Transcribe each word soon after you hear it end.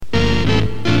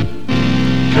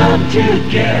come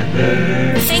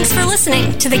together. Thanks for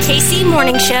listening to the KC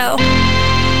Morning Show.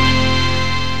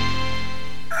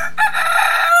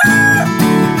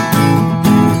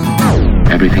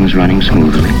 Everything's running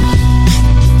smoothly.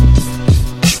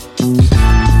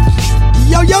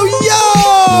 Yo, yo,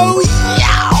 yo!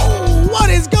 Yo! What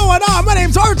is going on? My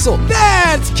name's Hartzell.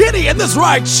 That's Kitty, and this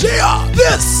right here.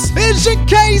 This is your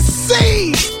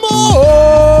KC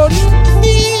Morning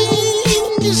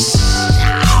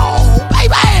Show,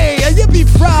 baby! A yippee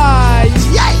fry!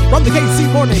 Yay! From the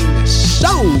KC Morning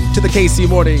Show to the KC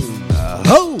Morning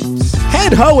host.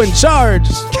 Head ho in charge.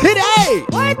 Kitty!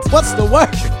 What? What's the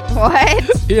word? What?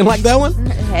 You didn't like that one?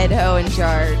 Head ho in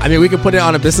charge. I mean, we could put it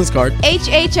on a business card.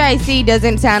 HHIC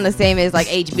doesn't sound the same as like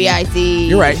HBIC.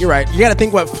 You're right. You got to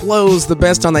think what flows the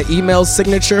best on the email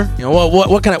signature. You know,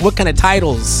 what kind of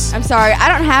titles? I'm sorry, I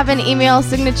don't have an email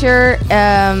signature.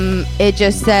 It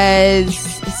just says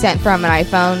sent from an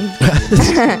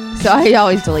iPhone. So I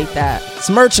always delete that.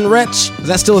 Smirch and retch. Is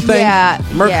that still a thing? Yeah.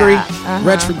 Mercury. Yeah,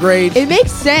 Retrograde. It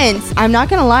makes sense. I'm not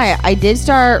gonna lie. I did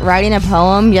start writing a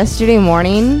poem yesterday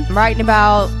morning. I'm writing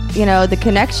about, the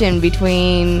connection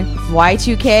between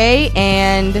Y2K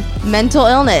and mental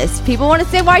illness. People want to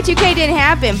say Y2K didn't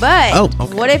happen, but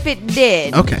what if it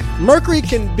did? Okay. Mercury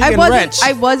can be in retch.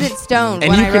 I wasn't stoned and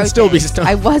when you I can wrote still this. be stoned.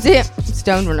 I wasn't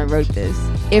stoned when I wrote this.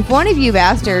 If one of you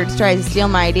bastards tries to steal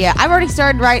my idea, I've already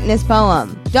started writing this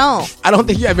poem. Don't. I don't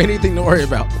think you have anything to worry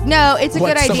about. No, it's a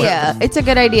good whatsoever. idea. It's a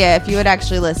good idea if you would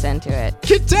actually listen to it.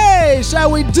 Today,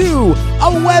 shall we do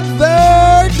a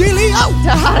weather dealio?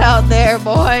 Hot out there,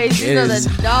 boys. These It are is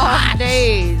the dog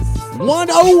days.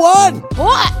 101.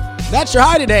 What? That's your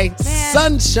high today. Man.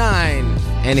 Sunshine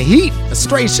and heat. A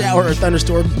stray shower or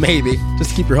thunderstorm, maybe. Just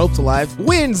to keep your hopes alive.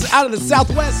 Winds out of the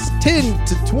southwest, 10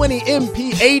 to 20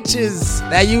 mphs.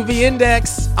 That UV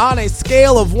index on a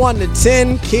scale of 1 to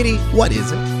 10. Kitty, what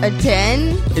is it? A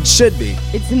 10? It should be.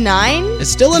 It's 9? It's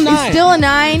still a 9. It's still a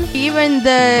 9. Even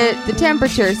the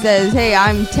temperature says, hey,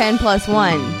 I'm 10 plus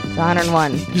 1. It's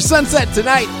 101. Your sunset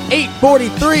tonight,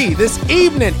 8:43. This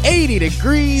evening, 80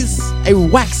 degrees. A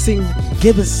waxing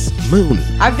gibbous moon.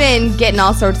 I've been getting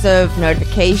all sorts of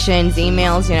notifications,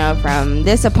 emails, from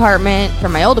this apartment,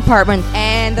 from my old apartment,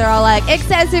 and they're all like,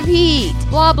 excessive heat,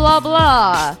 blah, blah,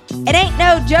 blah. It ain't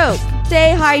no joke.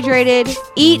 Stay hydrated.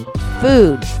 Eat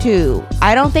food, too.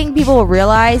 I don't think people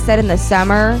realize that in the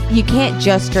summer, you can't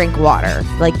just drink water.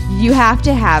 Like, you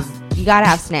gotta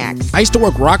have snacks. I used to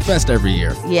work Rockfest every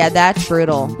year. Yeah, that's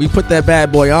brutal. We put that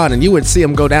bad boy on and you would see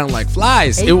him go down like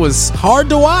flies. It was hard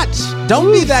to watch.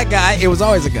 Don't be that guy. It was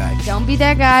always a guy. Don't be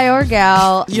that guy or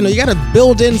gal. You gotta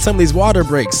build in some of these water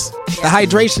breaks. The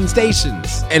hydration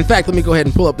stations. In fact, let me go ahead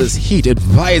and pull up this heat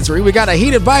advisory. We got a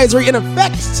heat advisory in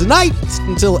effect tonight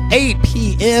until 8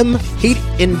 p.m. Heat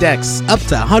index up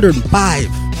to 105.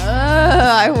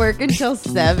 I work until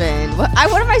 7. What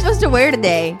am I supposed to wear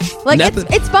today? Like, Nothing.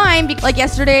 it's fine. Like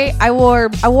yesterday, I wore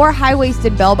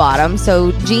high-waisted bell bottoms,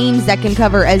 so jeans that can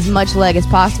cover as much leg as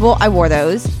possible. I wore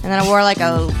those, and then I wore like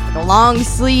a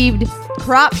long-sleeved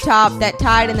crop top that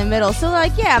tied in the middle. So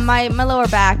like, yeah, my lower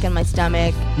back and my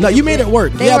stomach. No, you made it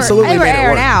work. You absolutely they were made it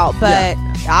airing work. out, but Yeah.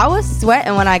 I was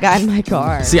sweating when I got in my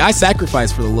car. See, I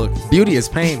sacrifice for the look. Beauty is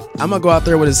pain. I'm gonna go out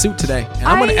there with a suit today, and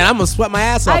I'm gonna sweat my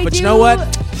ass off. I But you do- know what?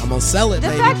 I'm gonna sell it, The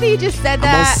baby. fact that you just said I'm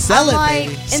gonna that, sell it, like,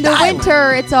 baby. in the Style it.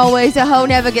 winter, it's always a hoe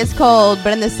never gets cold,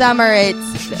 but in the summer, it's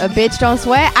a bitch don't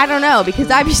sweat. I don't know, because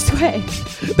I be sweating.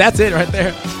 That's it right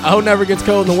there. I hope never gets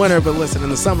cold in the winter, but listen, in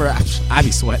the summer, I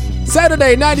be sweating.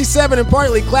 Saturday, 97 and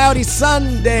partly cloudy.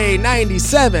 Sunday,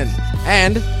 97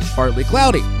 and partly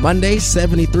cloudy. Monday,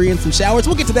 73 and some showers.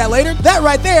 We'll get to that later. That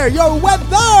right there, your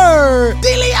weather.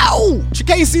 Dealio. It's your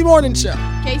KC Morning Show.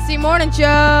 KC Morning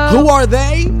Show. Who are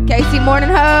they? KC Morning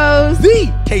Host.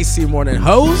 The KC Morning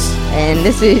Host. And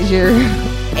this is your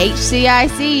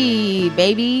HCIC,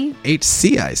 baby.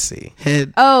 HCIC.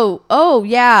 Head. Oh,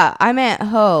 yeah. I meant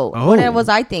ho. Oh. What was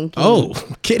I thinking? Oh,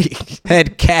 kitty.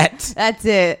 Head cat. That's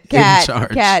it. Cat.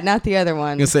 charge. Cat, not the other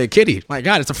one. I'm gonna say kitty. My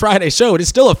God, it's a Friday show. It is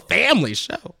still a family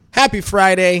show. Happy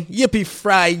Friday. Yippee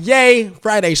Friday.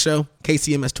 Friday show.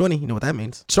 KCMS 20. You know what that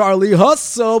means. Charlie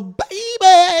Hustle,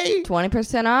 baby.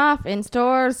 20% off in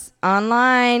stores,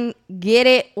 online. Get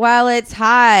it while it's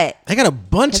hot. I got a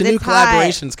bunch of 'Cause new it's hot.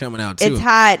 collaborations coming out, too. It's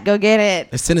hot. Go get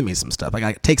it. They're sending me some stuff. I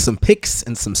got to take some pics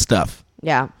and some stuff.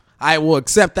 Yeah. I will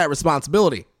accept that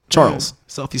responsibility. Charles,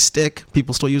 selfie stick.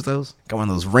 People still use those. Got one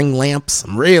of those ring lamps.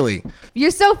 Really. You're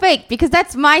so fake because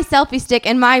that's my selfie stick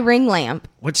and my ring lamp.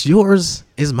 What's yours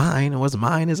is mine, and what's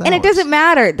mine is ours. And it doesn't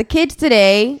matter. The kids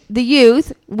today, the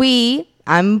youth, we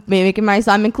I'm mimicking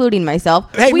myself. I'm including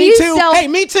myself. Hey, me too. Hey,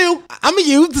 me too. I'm a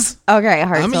youth. Okay,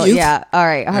 Hartsville. Yeah. All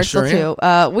right, Hartsville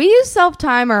too. We use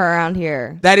self-timer around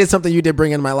here. That is something you did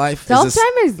bring into my life.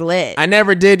 Self-timer's lit. I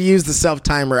never did use the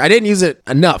self-timer. I didn't use it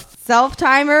enough.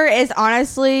 Self-timer is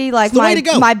honestly like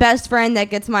my best friend that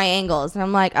gets my angles. And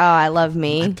I'm like, oh, I love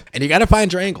me. And you got to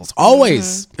find your angles.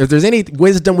 Always. If there's any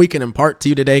wisdom we can impart to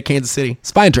you today, Kansas City,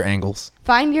 find your angles.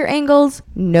 Find your angles.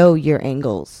 Know your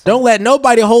angles. Don't let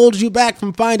nobody hold you back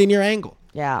from finding your angle.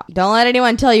 Yeah. Don't let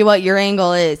anyone tell you what your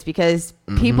angle is, because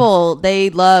people, they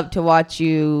love to watch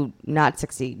you not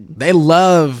succeed. They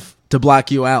love to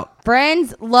block you out.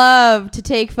 Friends love to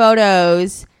take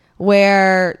photos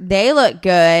where they look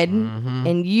good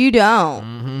and you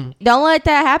don't. Don't let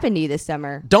that happen to you this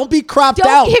summer. Don't be cropped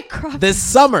out this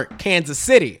summer, Kansas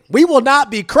City. We will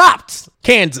not be cropped,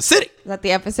 Kansas City. Is that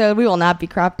the episode? We will not be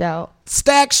cropped out.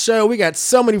 Stack Show. We got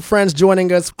so many friends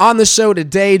joining us on the show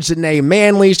today. Janae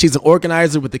Manley, she's an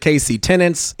organizer with the KC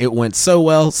Tenants. It went so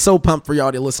well. So pumped for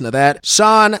y'all to listen to that.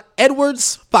 Sean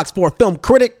Edwards, Fox 4 film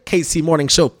critic, KC Morning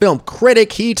Show film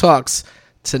critic. He talks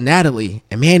to Natalie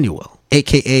Emmanuel,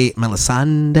 a.k.a.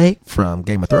 Melisande from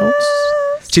Game of Thrones.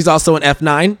 She's also an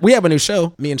F9. We have a new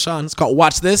show, me and Sean. It's called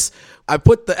Watch This. I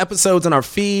put the episodes in our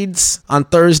feeds on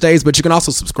Thursdays, but you can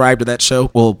also subscribe to that show.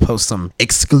 We'll post some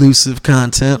exclusive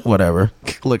content, whatever.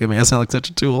 Look at me, I sound like such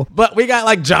a tool. But we got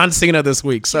like John Cena this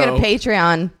week. So get a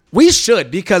Patreon. We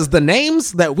should, because the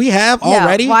names that we have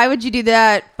already. Why would you do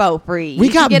that for free? We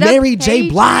got Mary J.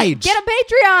 Blige. Get a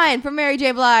Patreon for Mary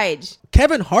J. Blige.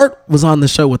 Kevin Hart was on the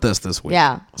show with us this week.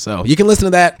 Yeah. So you can listen to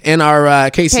that in our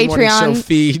KC Morning Show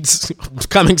feeds.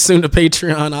 Coming soon to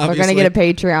Patreon, obviously. We're going to get a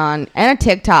Patreon and a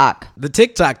TikTok. The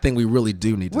TikTok thing we really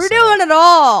do need to We're doing it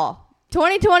all.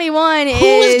 2021 Who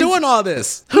is doing all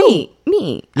this?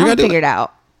 Me. I'll figure it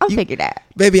out. I'll figure that.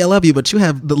 Baby, I love you, but you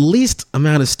have the least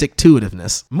amount of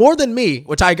stick-to-itiveness. More than me,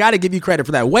 which I got to give you credit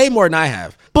for that. Way more than I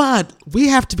have. But we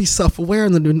have to be self-aware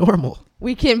in the new normal.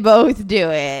 We can both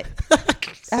do it.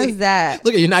 How's that?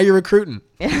 Look at you. Now you're recruiting.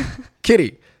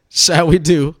 Kitty, shall we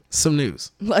do some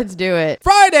news? Let's do it.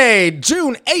 Friday,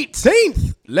 June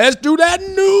 18th. Let's do that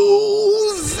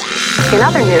news. In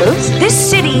other news, this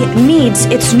city needs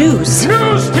its news.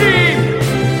 News team,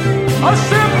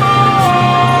 assemble!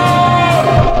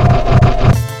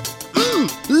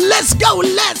 Let's go.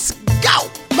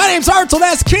 My name's Hartzell,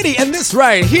 that's Kitty, and this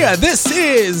right here, this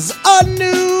is a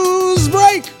news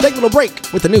break. Take a little break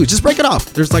with the news. Just break it off.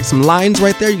 There's like some lines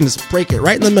right there. You can just break it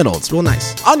right in the middle. It's real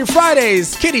nice. On your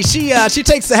Fridays, Kitty, she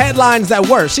takes the headlines that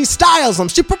were. She styles them.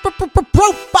 She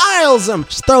profiles them.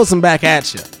 She throws them back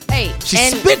at you. Hey, she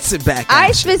spits it back at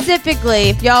you. Specifically,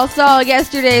 if y'all saw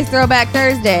yesterday's Throwback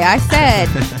Thursday, I said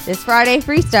this Friday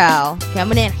freestyle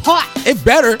coming in hot. It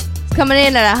better. Coming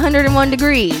in at 101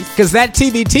 degrees. Because that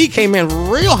TBT came in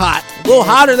real hot. A little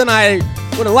hotter than I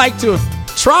would have liked to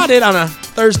have trotted on a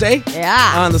Thursday.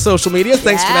 Yeah. On the social media.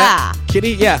 Thanks for that,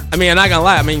 Kitty. Yeah. I mean, I'm not going to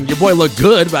lie. I mean, your boy looked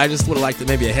good, but I just would have liked to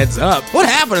maybe a heads up. What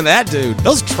happened to that dude?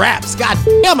 Those traps. God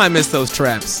damn, I miss those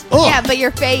traps. Ugh. Yeah, but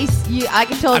your face, I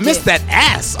can tell you. I missed that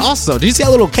ass also. Did you see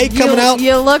that little cake coming out?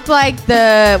 You look like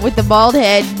with the bald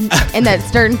head and that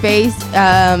stern face,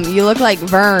 you look like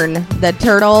Vern, the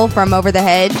turtle from Over the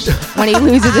Hedge. When he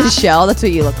loses his shell, that's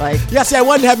what you look like. Yeah, see, I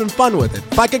wasn't having fun with it.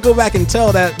 If I could go back and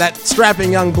tell that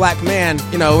strapping young black man,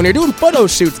 you know, when you're doing photo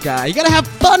shoots, guy, you gotta have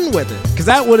fun with it. Because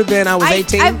that would have been, I was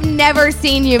 18. I've never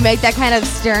seen you make that kind of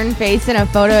stern face in a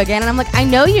photo again. And I'm like, I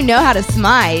know you know how to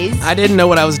smize. I didn't know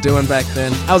what I was doing back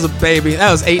then. I was a baby.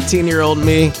 That was 18-year-old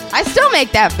me. I still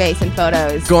make that face in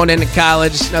photos. Going into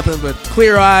college, nothing but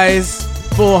clear eyes,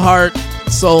 full heart,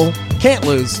 soul. Can't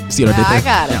lose. See what I did there? I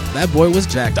got it. Yeah, that boy was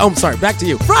jacked. Oh, I'm sorry. Back to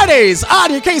you. Fridays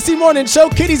on your KC Morning Show.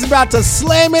 Kitty's about to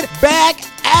slam it back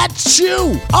at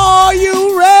you. Are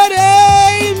you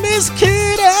ready, Miss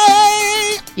Kitty?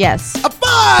 Yes. A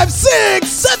 5, 6,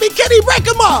 7, Kitty, break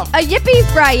them off. A yippee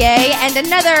Friday and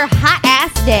another hot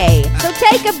ass day. So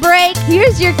take a break.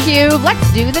 Here's your cue.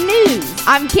 Let's do the news.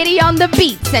 I'm Kitty on the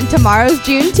beats, and tomorrow's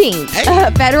Juneteenth,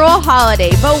 a federal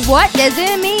holiday. But what does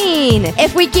it mean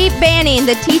if we keep banning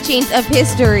the teachings of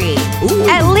history? Ooh.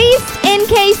 At least in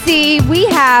KC, we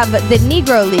have the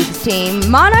Negro Leagues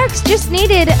team. Monarchs just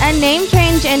needed a name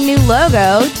change and new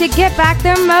logo to get back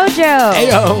their mojo.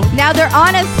 Ayo. Now they're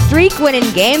on a streak, winning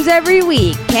games every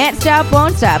week. Can't stop,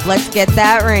 won't stop. Let's get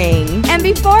that ring. And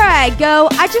before I go,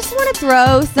 I just want to throw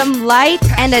throw some light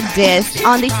and a diss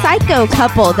on the psycho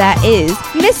couple that is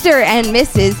Mr. and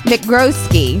Mrs.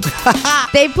 McGrosky.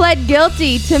 They pled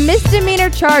guilty to misdemeanor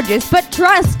charges, but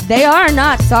trust, they are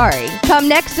not sorry. Come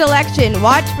next election,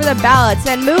 watch for the ballots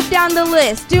and move down the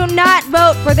list. Do not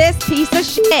vote for this piece of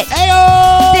shit.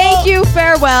 Ayo! Thank you,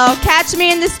 farewell. Catch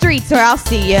me in the streets or I'll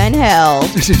see you in hell.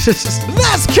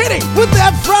 That's kidding with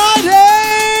that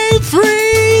Friday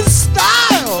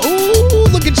freestyle. Ooh,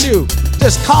 look at you,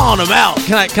 just calling them out.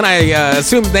 Can I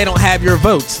assume they don't have your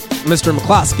votes, Mr.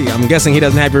 McCloskey? I'm guessing he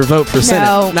doesn't have your vote for Senate.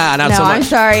 No, not no, so much. I'm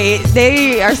sorry.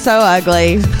 They are so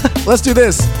ugly. Let's do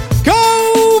this.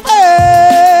 COVID!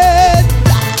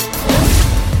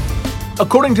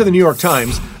 According to the New York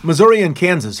Times, Missouri and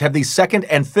Kansas have the second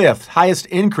and fifth highest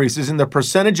increases in the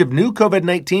percentage of new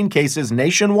COVID-19 cases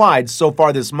nationwide so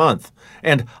far this month,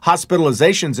 and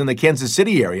hospitalizations in the Kansas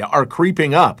City area are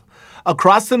creeping up.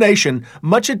 Across the nation,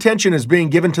 much attention is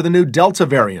being given to the new Delta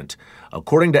variant.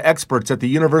 According to experts at the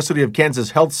University of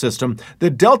Kansas Health System, the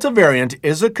Delta variant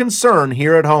is a concern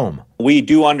here at home. We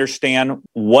do understand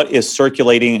what is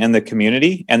circulating in the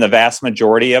community, and the vast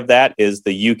majority of that is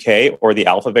the UK or the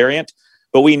Alpha variant.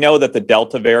 But we know that the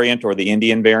Delta variant or the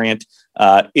Indian variant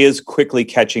is quickly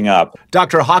catching up.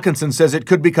 Dr. Hawkinson says it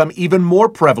could become even more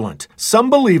prevalent. Some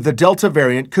believe the Delta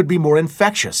variant could be more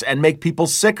infectious and make people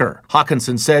sicker.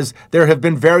 Hawkinson says there have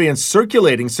been variants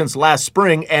circulating since last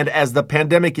spring, and as the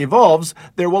pandemic evolves,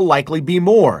 there will likely be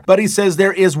more. But he says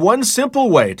there is one simple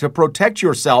way to protect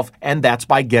yourself, and that's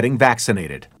by getting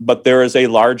vaccinated. But there is a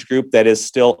large group that is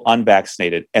still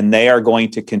unvaccinated, and they are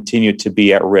going to continue to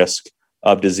be at risk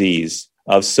of disease,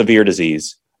 of severe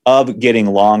disease, of getting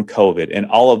long COVID and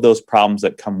all of those problems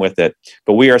that come with it.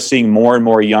 But we are seeing more and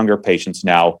more younger patients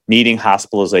now needing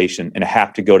hospitalization and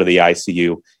have to go to the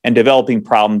ICU and developing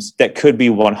problems that could be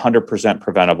 100%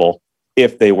 preventable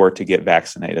if they were to get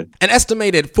vaccinated. An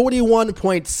estimated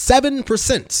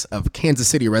 41.7% of Kansas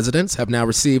City residents have now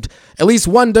received at least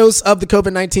one dose of the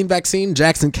COVID-19 vaccine.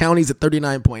 Jackson County's at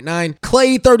 39.9,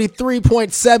 Clay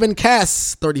 33.7,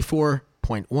 Cass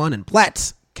 34.1, and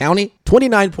Platte County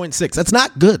 29.6. That's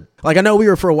not good. Like, I know we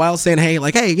were for a while saying, hey,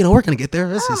 we're going to get there.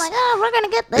 My God, we're going to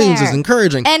get there. This is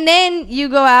encouraging. And then you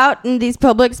go out in these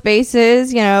public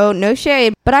spaces, no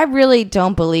shade. But I really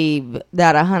don't believe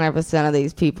that 100% of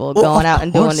these people going out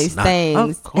and doing these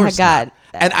things. Of course God. Not.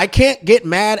 And I can't get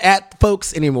mad at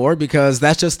folks anymore because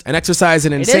that's just an exercise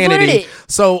in insanity. It is what it is.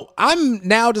 So I'm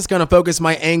now just going to focus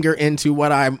my anger into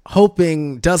what I'm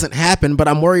hoping doesn't happen, but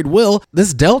I'm worried will.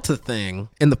 This Delta thing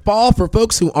in the fall for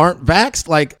folks who aren't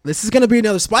vaxxed, this is going to be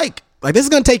another spike. This is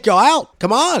going to take y'all out.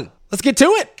 Come on, let's get to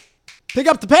it. Pick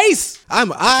up the pace.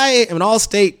 I am an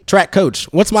all-state track coach.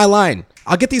 What's my line?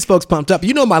 I'll get these folks pumped up.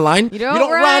 You know my line. You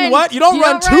don't run what? You don't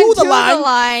run to the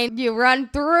line. You run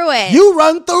through it. You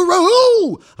run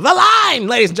through the line,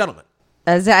 ladies and gentlemen.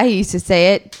 Is that how you used to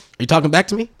say it? Are you talking back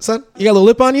to me, son? You got a little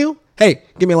lip on you? Hey,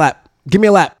 give me a lap. Give me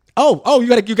a lap. Oh, you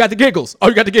got the giggles. Oh,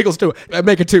 you got the giggles too.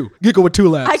 Make it two. Giggle with two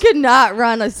laps. I could not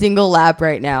run a single lap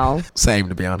right now. Same,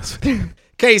 to be honest with you.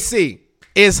 KC,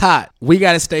 it's hot. We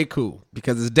got to stay cool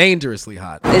because it's dangerously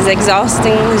hot. It's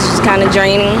exhausting. It's just kind of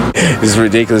draining. It's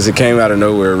ridiculous. It came out of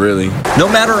nowhere, really. No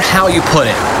matter how you put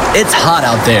it, it's hot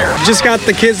out there. Just got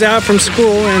the kids out from school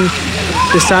and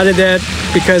decided that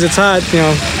because it's hot,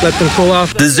 let them cool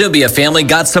off. The Zubia family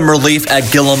got some relief at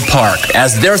Gillum Park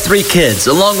as their three kids,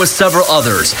 along with several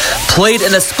others, played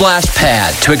in a splash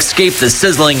pad to escape the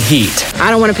sizzling heat.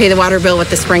 I don't want to pay the water bill with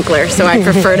the sprinkler, so I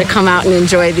prefer to come out and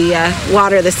enjoy the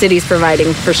water the city's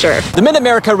providing for sure. The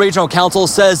Mid-America Regional Council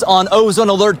says on ozone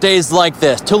alert days like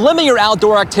this to limit your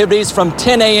outdoor activities from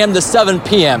 10 a.m. to 7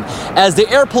 p.m. as the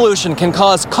air pollution can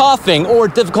cause coughing or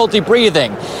difficulty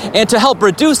breathing. And to help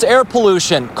reduce air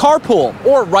pollution, carpool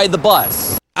or ride the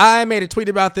bus. I made a tweet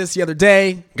about this the other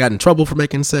day, got in trouble for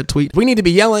making said tweet. We need to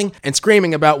be yelling and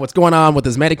screaming about what's going on with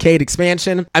this Medicaid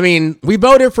expansion. I mean, we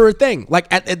voted for a thing.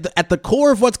 At the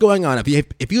core of what's going on, if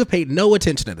you have paid no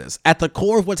attention to this, at the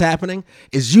core of what's happening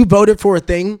is you voted for a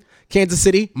thing, Kansas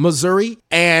City, Missouri,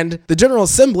 and the General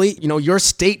Assembly, your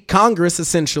state Congress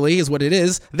essentially is what it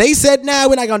is. They said, nah,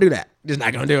 we're not going to do that. Just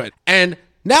not going to do it. And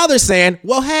now they're saying,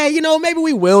 well, hey, maybe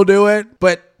we will do it,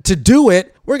 but to do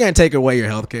it, we're going to take away your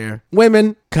health care.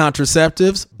 Women,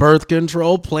 contraceptives, birth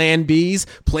control, Plan Bs,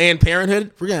 Planned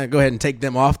Parenthood. We're going to go ahead and take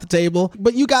them off the table.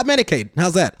 But you got Medicaid.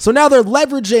 How's that? So now they're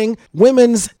leveraging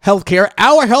women's health care,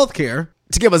 our health care,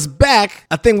 to give us back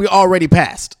a thing we already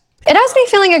passed. It has me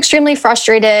feeling extremely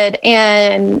frustrated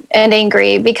and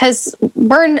angry because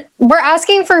we're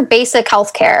asking for basic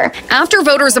health care. After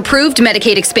voters approved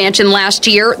Medicaid expansion last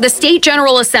year, the State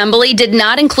General Assembly did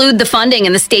not include the funding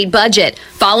in the state budget.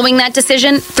 Following that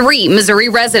decision, 3 Missouri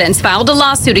residents filed a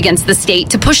lawsuit against the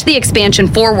state to push the expansion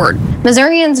forward.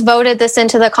 Missourians voted this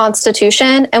into the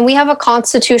Constitution, and we have a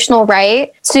constitutional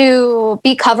right to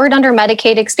be covered under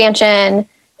Medicaid expansion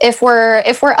if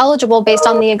we're eligible based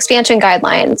on the expansion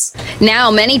guidelines. Now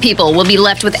many people will be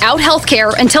left without health care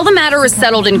until the matter is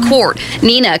settled in court.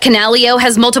 Nina Canalio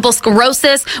has multiple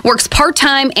sclerosis, works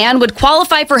part-time, and would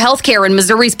qualify for health care in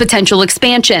Missouri's potential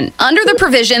expansion. Under the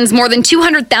provisions, more than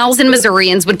 200,000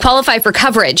 Missourians would qualify for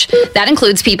coverage. That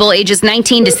includes people ages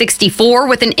 19 to 64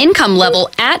 with an income level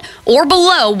at or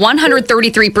below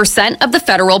 133% of the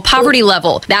federal poverty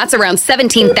level. That's around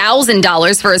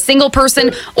 $17,000 for a single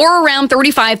person or around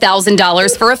 $35,000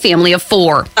 for a family of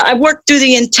 4. I worked through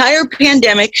the entire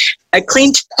pandemic. I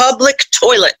cleaned public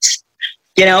toilets,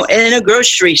 in a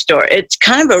grocery store. It's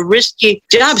kind of a risky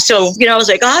job. So, I was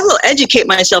like, I will educate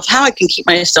myself how I can keep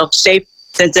myself safe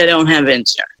since I don't have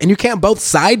insurance. And you can't both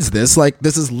sides this. Like,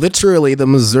 this is literally the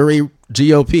Missouri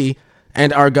GOP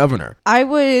and our governor. I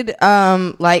would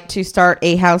like to start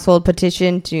a household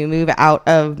petition to move out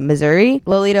of Missouri.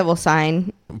 Lolita will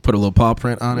sign. Put a little paw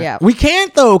print on it. Yeah. We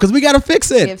can't, though, because we got to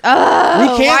fix it. Oh,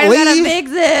 we can't why leave. do we gotta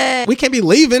fix it? We can't be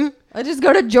leaving. Let's just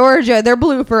go to Georgia. They're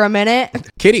blue for a minute.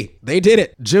 Kitty, they did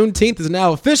it. Juneteenth is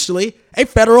now officially a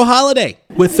federal holiday.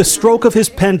 With the stroke of his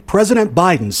pen, President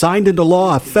Biden signed into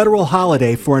law a federal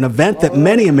holiday for an event that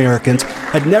many Americans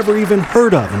had never even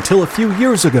heard of until a few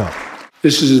years ago.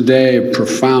 This is a day of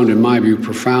profound, in my view,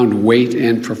 profound weight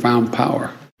and profound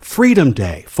power. Freedom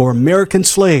Day for American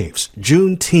slaves,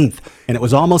 Juneteenth. And it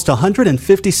was almost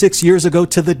 156 years ago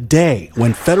to the day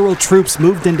when federal troops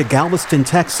moved into Galveston,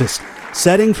 Texas,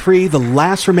 setting free the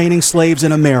last remaining slaves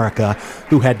in America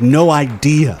who had no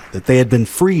idea that they had been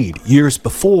freed years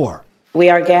before. We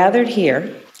are gathered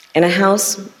here in a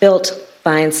house built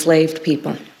by enslaved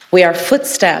people. We are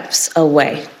footsteps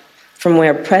away from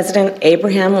where President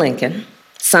Abraham Lincoln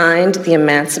signed the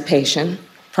Emancipation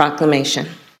Proclamation.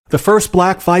 The first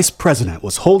black vice president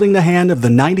was holding the hand of the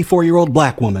 94-year-old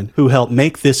black woman who helped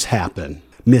make this happen,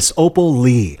 Miss Opal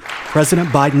Lee. President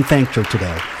Biden thanked her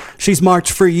today. She's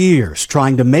marched for years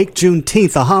trying to make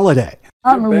Juneteenth a holiday.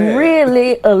 I'm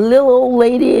really a little old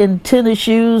lady in tennis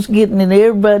shoes getting in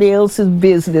everybody else's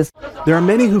business. There are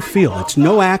many who feel it's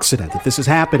no accident that this is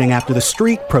happening after the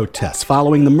street protests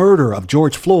following the murder of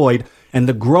George Floyd and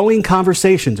the growing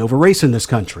conversations over race in this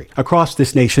country. Across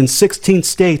this nation, 16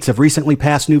 states have recently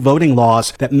passed new voting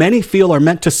laws that many feel are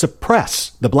meant to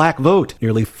suppress the black vote.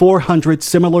 Nearly 400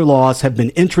 similar laws have been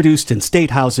introduced in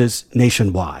state houses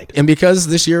nationwide. And because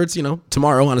this year it's,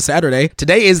 tomorrow on a Saturday,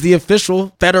 today is the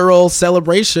official federal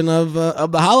celebration of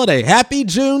the holiday. Happy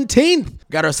Juneteenth.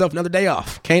 Got ourselves another day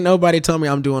off. Can't nobody tell me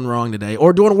I'm doing wrong today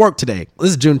or doing work today. This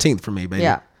is Juneteenth for me, baby.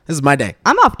 Yeah. This is my day.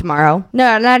 I'm off tomorrow.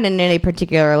 No, not in any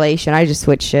particular relation. I just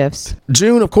switch shifts.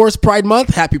 June, of course, Pride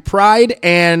Month. Happy Pride.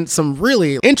 And some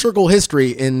really integral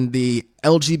history in the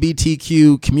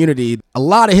LGBTQ community. A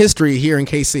lot of history here in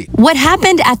KC. What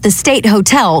happened at the State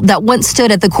Hotel that once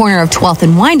stood at the corner of 12th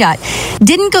and Wyandotte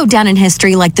didn't go down in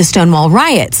history like the Stonewall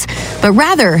riots, but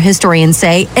rather, historians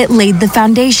say, it laid the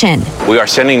foundation. We are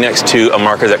standing next to a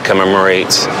marker that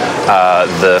commemorates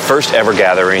the first ever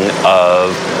gathering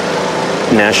of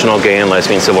national gay and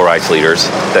lesbian civil rights leaders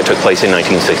that took place in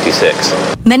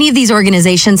 1966. Many of these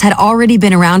organizations had already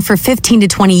been around for 15 to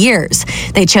 20 years.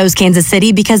 They chose Kansas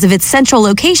City because of its central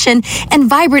location and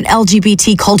vibrant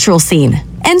LGBT cultural scene.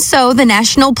 And so the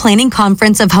National Planning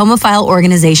Conference of Homophile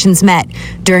Organizations met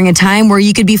during a time where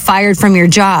you could be fired from your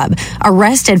job,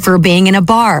 arrested for being in a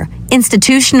bar,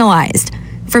 institutionalized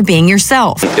for being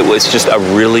yourself. It was just a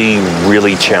really,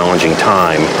 really challenging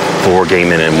time for gay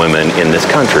men and women in this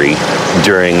country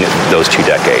during those 2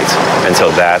 decades. And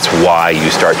so that's why you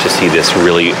start to see this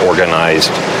really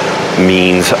organized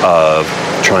means of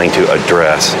trying to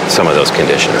address some of those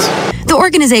conditions. The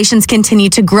organizations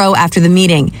continued to grow after the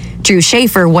meeting. Drew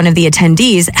Schaefer, one of the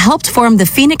attendees, helped form the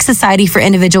Phoenix Society for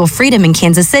Individual Freedom in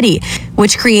Kansas City,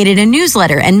 which created a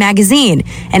newsletter and magazine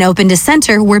and opened a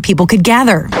center where people could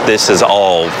gather. This is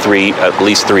all at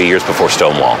least 3 years before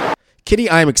Stonewall. Kitty,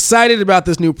 I am excited about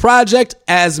this new project.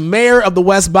 As mayor of the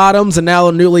West Bottoms and now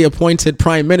newly appointed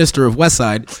prime minister of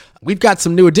Westside, we've got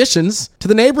some new additions to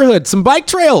the neighborhood. Some bike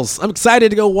trails. I'm excited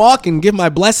to go walk and give my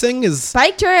blessing as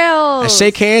Bike trails. I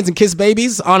shake hands and kiss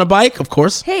babies on a bike, of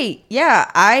course. Hey, yeah,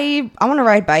 I want to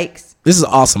ride bikes. This is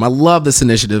awesome. I love this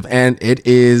initiative, and it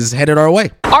is headed our way.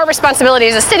 Our responsibility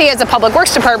as a city, as a public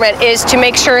works department, is to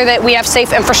make sure that we have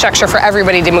safe infrastructure for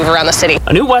everybody to move around the city.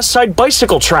 A new West Side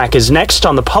bicycle track is next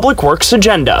on the public works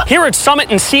agenda. Here at Summit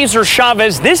and Cesar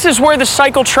Chavez, this is where the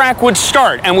cycle track would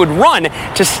start and would run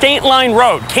to State Line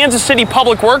Road. Kansas City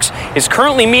Public Works is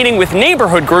currently meeting with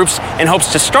neighborhood groups and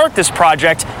hopes to start this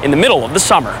project in the middle of the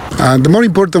summer. The more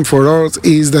important for us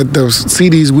is that the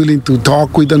city is willing to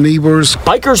talk with the neighbors.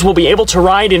 Bikers will be able to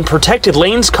ride in protected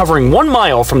lanes covering 1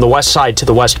 mile from the west side to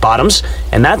the west bottoms,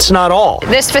 and that's not all.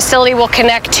 This facility will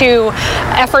connect to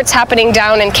efforts happening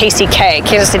down in KCK,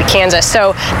 Kansas City, Kansas.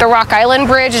 So the Rock Island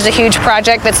Bridge is a huge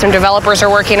project that some developers are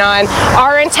working on.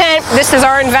 Our intent, this is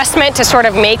our investment to sort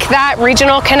of make that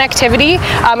regional connectivity,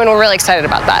 and we're really excited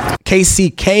about that.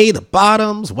 KCK, the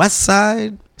bottoms, west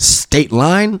side, state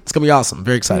line. It's going to be awesome.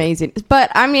 Very excited. Amazing.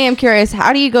 But I mean, I'm curious,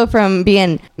 how do you go from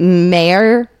being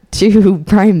mayor to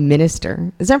prime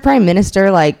minister? Is that prime minister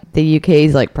like the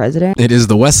UK's like president? It is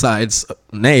the West Side's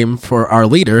name for our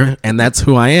leader, and that's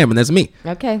who I am, and that's me.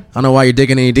 Okay. I don't know why you're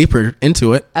digging any deeper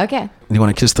into it. Okay. You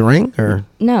want to kiss the ring, or?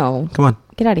 No. Come on.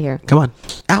 Get out of here. Come on.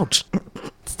 Ouch.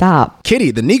 Stop.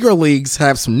 Kitty, the Negro Leagues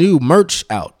have some new merch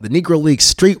out. The Negro League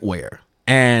streetwear.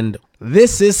 And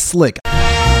this is slick.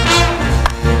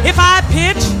 If I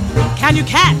pitch, can you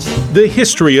catch? The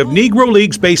history of Negro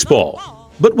Leagues baseball.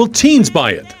 But will teens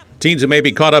buy it? Teens who may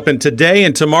be caught up in today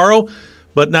and tomorrow,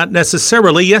 but not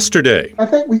necessarily yesterday. I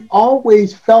think we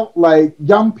always felt like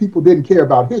young people didn't care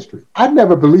about history. I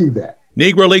never believed that.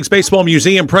 Negro Leagues Baseball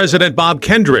Museum President Bob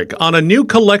Kendrick on a new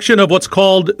collection of what's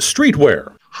called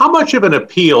streetwear. How much of an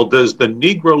appeal does the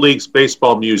Negro Leagues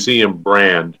Baseball Museum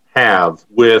brand have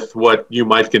with what you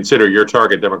might consider your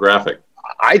target demographic?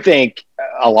 I think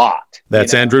a lot.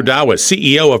 That's Andrew Dawes,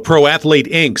 CEO of Pro Athlete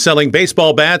Inc., selling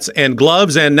baseball bats and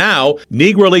gloves, and now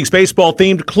Negro Leagues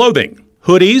baseball-themed clothing,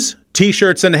 hoodies,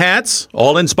 T-shirts, and hats,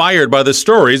 all inspired by the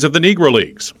stories of the Negro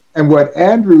Leagues. And what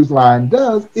Andrew's line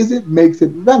does is it makes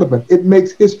it relevant. It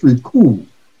makes history cool.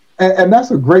 And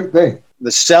that's a great thing.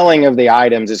 The selling of the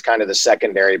items is kind of the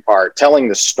secondary part. Telling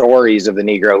the stories of the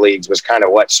Negro Leagues was kind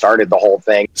of what started the whole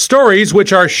thing. Stories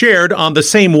which are shared on the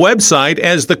same website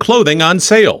as the clothing on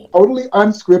sale. Totally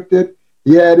unscripted.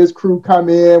 He had his crew come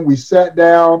in, we sat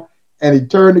down, and he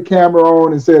turned the camera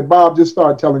on and said, Bob, just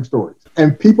start telling stories.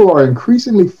 And people are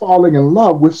increasingly falling in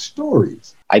love with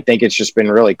stories. I think it's just been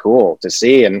really cool to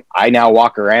see. And I now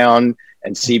walk around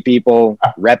and see people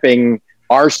repping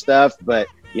our stuff, but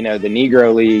you know, the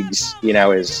Negro Leagues, you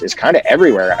know, is kind of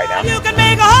everywhere right now. You can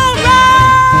make a home run!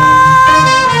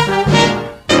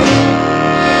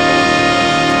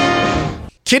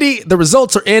 Kitty, the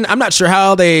results are in. I'm not sure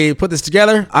how they put this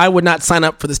together. I would not sign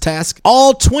up for this task.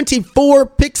 All 24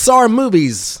 Pixar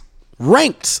movies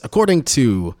ranked according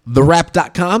to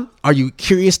TheWrap.com. Are you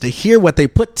curious to hear what they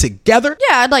put together?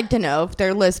 Yeah, I'd like to know if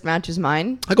their list matches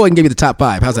mine. I'll go ahead and give you the top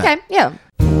 5. How's that? Okay, yeah.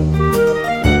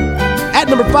 At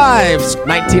number 5,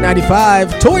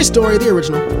 1995, Toy Story, the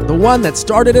original. The one that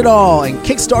started it all and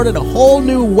kickstarted a whole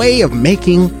new way of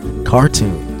making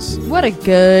cartoons. What a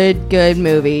good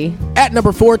movie. At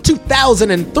number 4,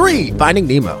 2003, Finding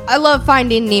Nemo. I love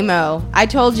Finding Nemo. I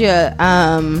told you,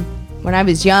 when I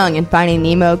was young and Finding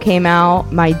Nemo came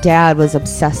out, my dad was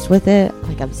obsessed with it.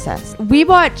 Like, obsessed. We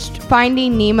watched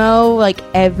Finding Nemo, like,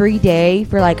 every day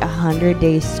for, like, 100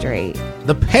 days straight.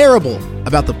 The Parable,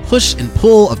 about the push and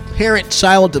pull of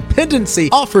parent-child dependency,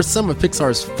 offers some of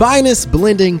Pixar's finest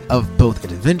blending of both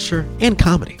adventure and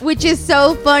comedy. Which is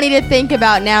so funny to think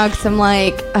about now, because I'm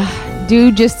like,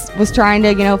 dude just was trying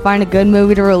to, you know, find a good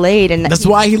movie to relate. And that's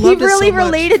why he loved it so much. He really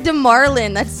related to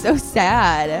Marlin. That's so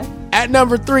sad. At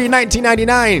number 3,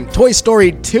 1999, Toy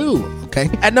Story 2. Okay.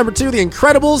 At number 2, The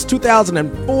Incredibles,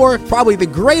 2004. Probably the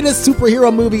greatest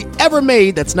superhero movie ever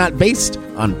made that's not based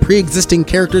on pre-existing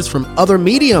characters from other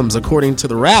mediums, according to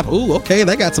The Wrap. Ooh, okay,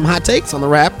 they got some hot takes on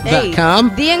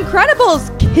TheWrap.com. Hey, The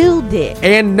Incredibles killed it.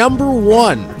 And number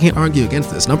 1, I can't argue against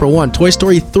this. Number 1, Toy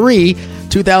Story 3,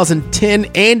 2010.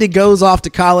 Andy goes off to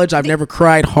college. I've never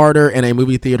cried harder in a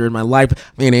movie theater in my life.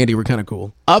 Me and Andy were kind of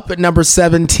cool. Up at number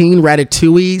 17,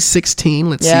 Ratatouille, 16.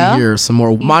 Let's see here. Some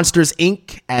more. Monsters,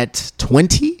 Inc. at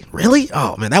 20. Really?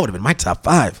 Oh, man, that would have been my top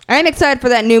 5. I'm excited for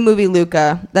that new movie,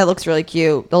 Luca. That looks really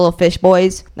cute. The little fish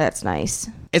boys. That's nice.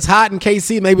 It's hot in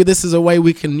KC. Maybe this is a way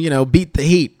we can, you know, beat the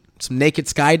heat. some naked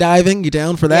skydiving. You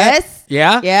down for that? Yes.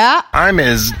 Yeah? Yeah. I'm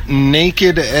as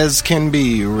naked as can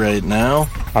be right now.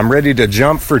 I'm ready to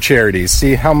jump for charity,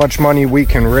 see how much money we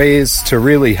can raise to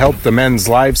really help the men's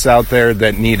lives out there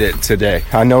that need it today.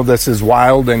 I know this is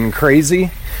wild and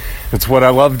crazy. It's what I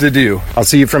love to do. I'll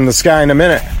see you from the sky in a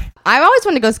minute. I've always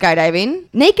wanted to go skydiving.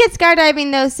 Naked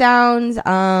skydiving, though, sounds,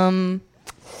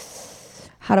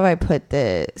 how do I put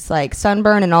this? Like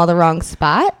sunburn in all the wrong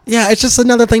spots? Yeah, it's just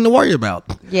another thing to worry about.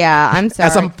 Yeah, I'm sorry.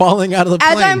 As I'm falling out of the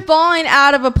plane. As I'm falling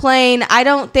out of a plane, I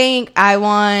don't think I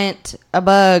want a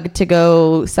bug to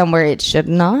go somewhere it should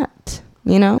not,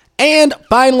 you know? And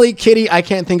finally, Kitty, I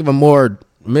can't think of a more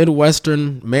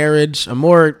Midwestern marriage, a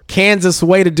more Kansas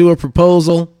way to do a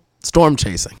proposal. Storm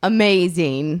chasing.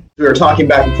 Amazing. We were talking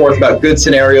back and forth about good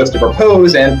scenarios to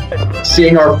propose, and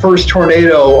seeing our first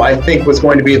tornado, I think, was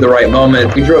going to be the right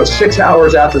moment. We drove 6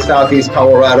 hours out to southeast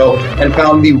Colorado and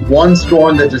found the one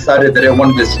storm that decided that it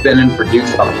wanted to spin and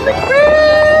produce something.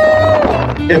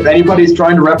 If anybody's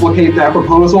trying to replicate that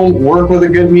proposal, work with a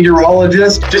good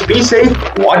meteorologist. Just be safe,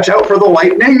 watch out for the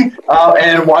lightning,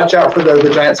 and watch out for the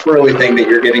giant swirly thing that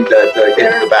you're getting to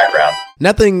get in the background.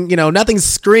 Nothing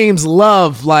screams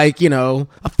love like, a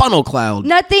funnel cloud.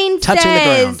 Nothing touching the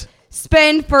says ground.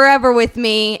 Spend forever with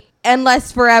me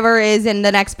unless forever is in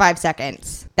the next 5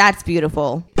 seconds. That's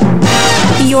beautiful.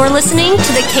 You're listening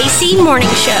to the KC Morning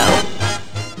Show.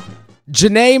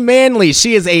 Janae Manley,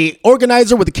 she is a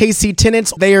organizer with the KC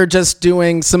Tenants. They are just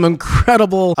doing some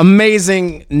incredible,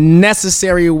 amazing,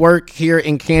 necessary work here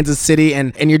in Kansas City,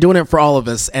 and you're doing it for all of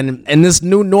us. And in this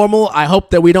new normal, I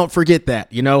hope that we don't forget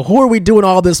that. Who are we doing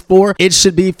all this for? It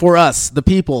should be for us, the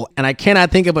people. And I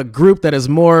cannot think of a group that is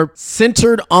more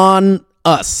centered on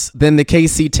us than the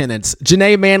KC Tenants.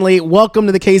 Janae Manley, welcome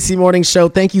to the KC Morning Show.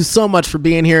 Thank you so much for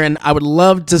being here, and I would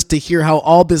love just to hear how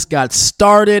all this got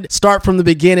started. Start from the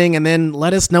beginning, and then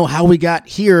let us know how we got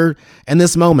here in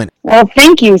this moment. Well,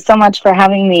 thank you so much for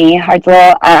having me,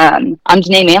 Hartzell. I'm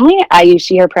Janae Manley. I use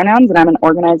she, her pronouns, and I'm an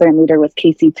organizer and leader with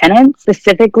KC Tenants.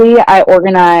 Specifically, I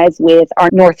organize with our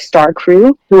North Star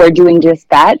crew, who are doing just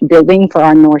that, building for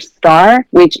our North Star,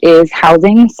 which is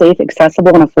housing, safe,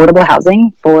 accessible, and affordable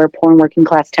housing for poor and working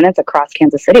class tenants across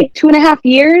Kansas City. 2.5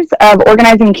 years of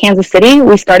organizing in Kansas City.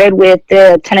 We started with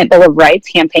the Tenant Bill of Rights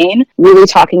campaign, really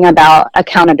talking about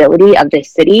accountability of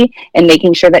this city and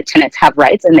making sure that tenants have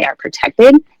rights and they are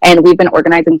protected. And we've been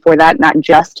organizing for that, not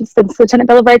just since the Tenant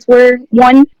Bill of Rights were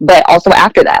won, but also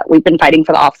after that. We've been fighting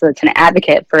for the Office of the Tenant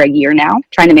Advocate for a year now,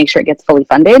 trying to make sure it gets fully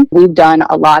funded. We've done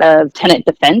a lot of tenant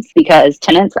defense because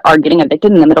tenants are getting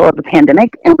evicted in the middle of a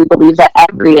pandemic, and we believe that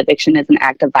every eviction is an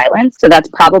act of violence. So that's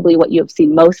probably what you have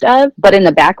seen most of. But in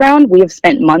the background, we have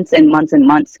spent months and months and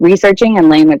months researching and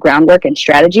laying the groundwork and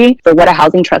strategy for what a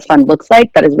housing trust fund looks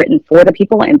like that is written for the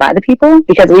people and by the people,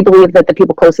 because we believe that the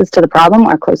people closest to the problem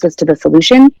are closest to the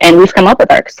solution. And we've come up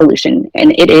with our solution,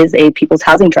 and it is a People's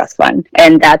Housing Trust Fund.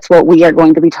 And that's what we are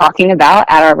going to be talking about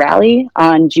at our rally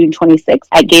on June 26th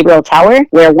at Gabriel Tower,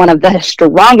 where one of the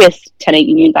strongest tenant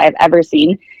unions I have ever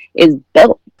seen is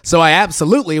built. So I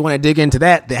absolutely want to dig into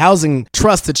that, the housing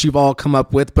trust that you've all come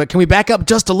up with. But can we back up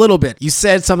just a little bit? You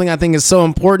said something I think is so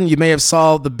important. You may have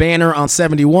saw the banner on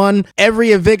 71.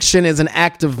 Every eviction is an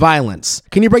act of violence.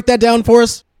 Can you break that down for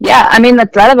us? Yeah, I mean, the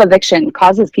threat of eviction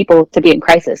causes people to be in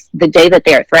crisis the day that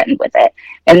they are threatened with it.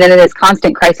 And then it is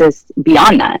constant crisis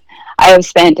beyond that. I have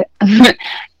spent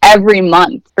every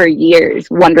month for years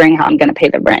wondering how I'm going to pay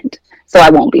the rent so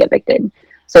I won't be evicted.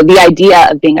 So the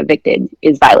idea of being evicted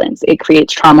is violence. It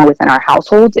creates trauma within our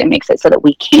households. It makes it so that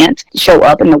we can't show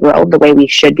up in the world the way we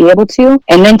should be able to.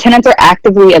 And then tenants are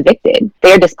actively evicted.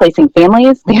 They are displacing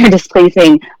families. They are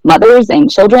displacing mothers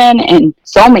and children and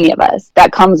so many of us.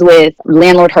 That comes with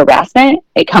landlord harassment.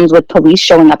 It comes with police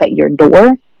showing up at your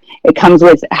door. It comes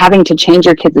with having to change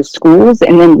your kids' schools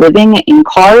and then living in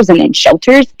cars and in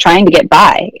shelters trying to get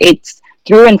by. It's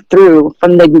through and through,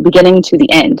 from the beginning to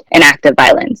the end, an act of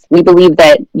violence. We believe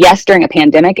that, yes, during a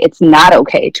pandemic, it's not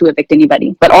okay to evict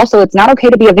anybody, but also it's not okay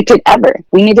to be evicted ever.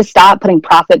 We need to stop putting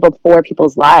profit before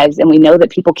people's lives, and we know that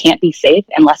people can't be safe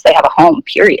unless they have a home,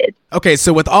 period. Okay,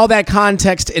 so with all that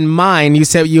context in mind, you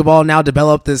said you've all now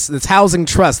developed this housing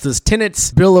trust, this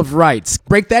Tenants Bill of Rights.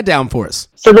 Break that down for us.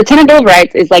 So the Tenant Bill of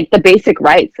Rights is like the basic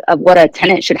rights of what a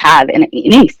tenant should have in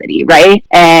any city, right?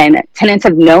 And tenants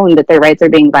have known that their rights are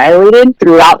being violated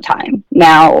throughout time.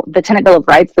 Now, the Tenant Bill of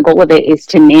Rights, the goal of it is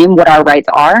to name what our rights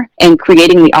are, and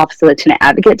creating the Office of the Tenant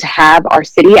Advocate to have our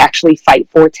city actually fight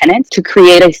for tenants, to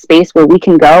create a space where we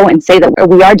can go and say that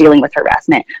we are dealing with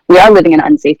harassment, we are living in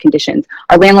unsafe conditions,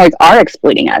 our landlords are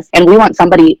exploiting us, and we want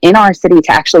somebody in our city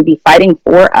to actually be fighting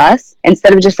for us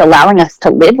instead of just allowing us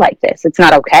to live like this. It's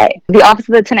not okay. The Office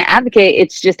of the Tenant Advocate,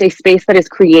 it's just a space that is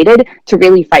created to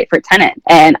really fight for tenants.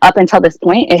 And up until this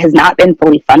point, it has not been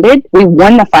fully funded. We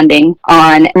won the funding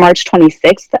on March 26th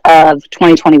of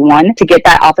 2021 to get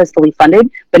that office fully funded,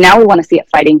 but now we want to see it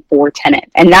fighting for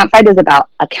tenants. And that fight is about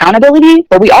accountability,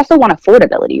 but we also want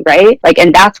affordability, right?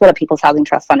 And that's what a People's Housing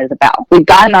Trust Fund is about. We've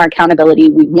gotten our accountability.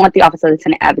 We want the Office of the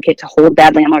Tenant Advocate to hold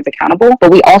bad landlords accountable,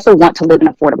 but we also want to live in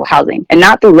affordable housing, and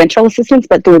not through rental assistance,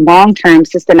 but through long-term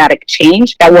systematic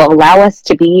change that will allow us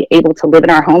to be able to live in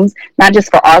our homes, not just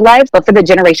for our lives, but for the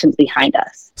generations behind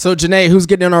us. So, Janae, who's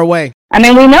getting in our way? I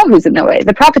mean, we know who's in the way.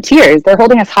 The profiteers, they're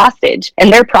holding us hostage,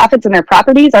 and their profits and their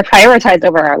properties are prioritized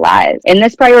over our lives. And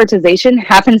this prioritization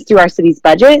happens through our city's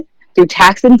budget, through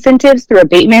tax incentives, through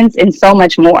abatements, and so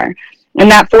much more. And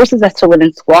that forces us to live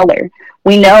in squalor.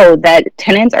 We know that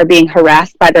tenants are being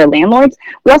harassed by their landlords.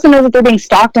 We also know that they're being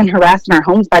stalked and harassed in our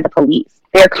homes by the police.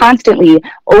 They are constantly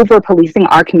over-policing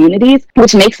our communities,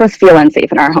 which makes us feel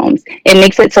unsafe in our homes. It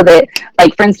makes it so that,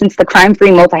 for instance, the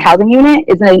crime-free multi-housing unit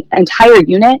is an entire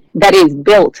unit that is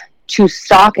built to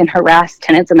stalk and harass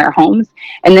tenants in their homes,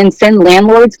 and then send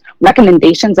landlords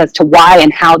recommendations as to why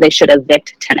and how they should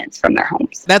evict tenants from their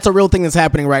homes. That's a real thing that's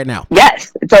happening right now.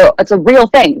 Yes, it's a real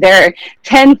thing. There are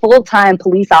 10 full-time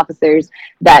police officers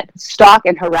that stalk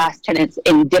and harass tenants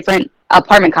in different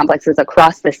apartment complexes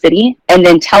across the city, and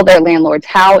then tell their landlords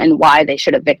how and why they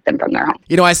should evict them from their home.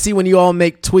 I see when you all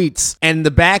make tweets and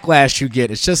the backlash you get,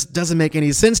 it just doesn't make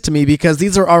any sense to me, because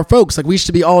these are our folks. We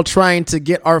should be all trying to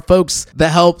get our folks the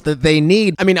help that they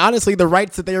need. I mean, honestly, the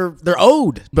rights that they're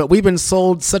owed, but we've been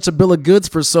sold such a bill of goods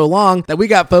for so long that we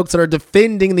got folks that are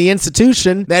defending the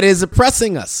institution that is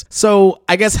oppressing us. So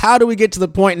I guess, how do we get to the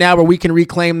point now where we can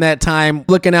reclaim that time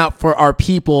looking out for our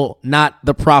people, not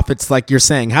the profits like you're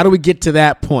saying? How do we get to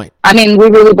that point? I mean, we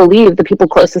really believe the people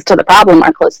closest to the problem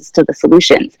are closest to the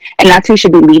solutions, and that's who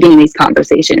should be leading these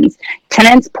conversations.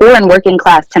 Tenants, poor and working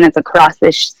class tenants across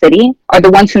this city, are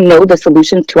the ones who know the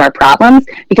solutions to our problems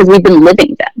because we've been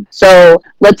living them. So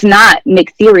let's not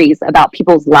make theories about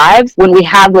people's lives when we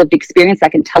have lived experience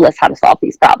that can tell us how to solve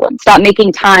these problems. Stop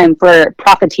making time for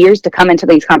profiteers to come into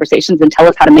these conversations and tell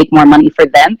us how to make more money for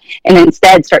them, and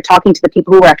instead start talking to the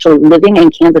people who are actually living in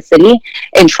Kansas City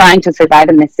and trying to survive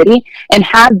in this city, and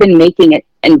have been making it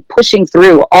and pushing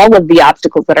through all of the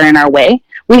obstacles that are in our way.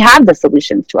 We have the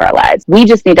solutions to our lives. We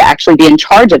just need to actually be in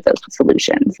charge of those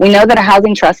solutions. We know that a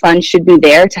housing trust fund should be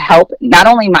there to help not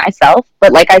only myself,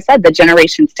 but like I said, the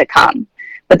generations to come.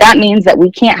 But that means that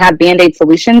we can't have Band-Aid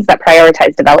solutions that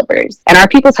prioritize developers. And our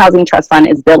People's Housing Trust Fund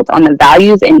is built on the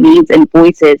values and needs and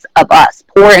voices of us,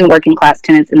 poor and working class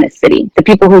tenants in this city, the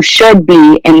people who should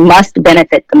be and must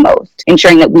benefit the most,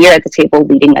 ensuring that we are at the table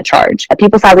leading the charge. A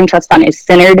People's Housing Trust Fund is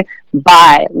centered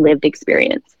by lived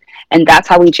experience. And that's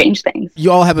how we change things.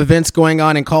 You all have events going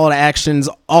on and call to actions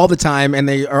all the time, and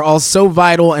they are all so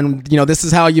vital. And, this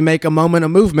is how you make a moment, a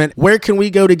movement. Where can we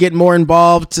go to get more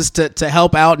involved, just to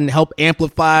help out and help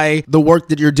amplify the work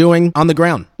that you're doing on the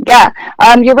ground? Yeah,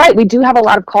 you're right. We do have a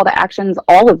lot of call to actions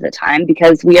all of the time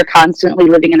because we are constantly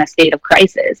living in a state of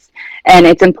crisis. And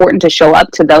it's important to show up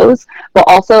to those, but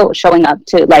also showing up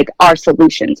to our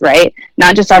solutions, right?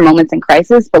 Not just our moments in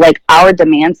crisis, but our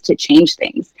demands to change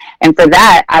things. And for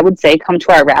that, I would say come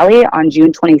to our rally on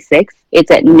June 26th. It's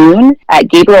at noon at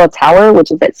Gabriel Tower,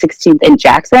 which is at 16th and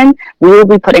Jackson. We will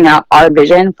be putting out our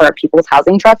vision for our People's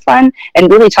Housing Trust Fund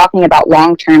and really talking about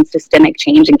long-term systemic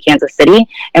change in Kansas City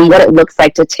and what it looks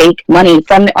like to take money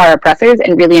from our oppressors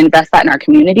and really invest that in our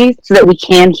communities so that we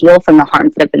can heal from the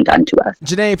harms that have been done to us.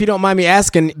 Janae, if you don't mind me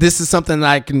asking, this is something that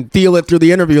I can feel it through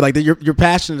the interview, that you're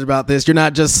passionate about this. You're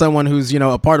not just someone who's,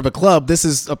 a part of a club. This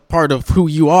is a part of who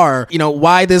you are.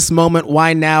 Why this moment?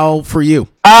 Why now for you?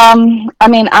 I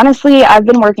mean, honestly, I've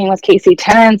been working with KC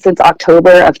Tenants since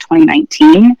October of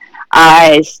 2019.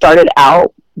 I started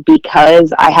out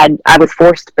because I was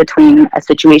forced between a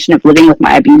situation of living with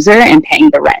my abuser and paying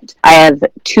the rent. I have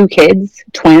 2 kids,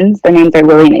 twins. Their names are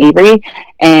Lily and Avery.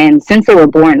 And since they were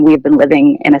born, we've been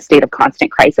living in a state of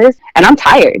constant crisis. And I'm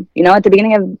tired. At the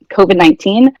beginning of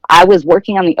COVID-19, I was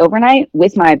working on the overnight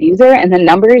with my abuser, and the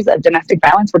numbers of domestic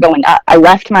violence were going up. I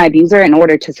left my abuser in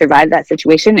order to survive that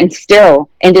situation and still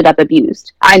ended up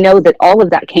abused. I know that all of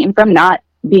that came from not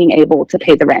being able to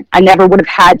pay the rent. I never would have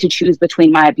had to choose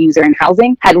between my abuser and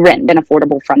housing had rent been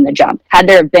affordable from the jump. Had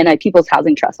there been a People's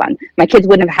Housing Trust Fund, my kids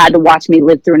wouldn't have had to watch me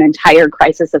live through an entire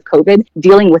crisis of COVID,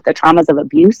 dealing with the traumas of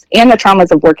abuse and the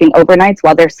traumas of working overnights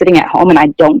while they're sitting at home and I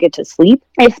don't get to sleep,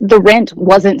 if the rent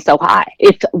wasn't so high.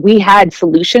 If we had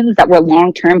solutions that were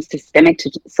long-term systemic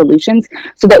solutions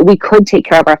so that we could take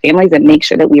care of our families and make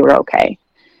sure that we were okay.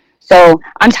 So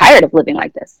I'm tired of living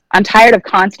like this. I'm tired of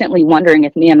constantly wondering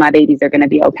if me and my babies are going to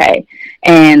be okay.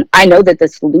 And I know that the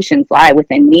solutions lie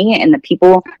within me and the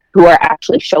people who are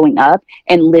actually showing up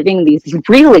and living these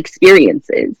real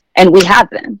experiences. And we have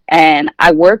them. And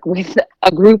I work with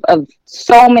a group of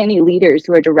so many leaders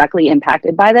who are directly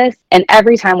impacted by this. And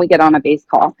every time we get on a base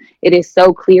call, it is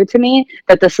so clear to me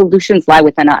that the solutions lie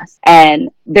within us. And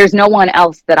there's no one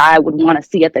else that I would want to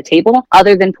see at the table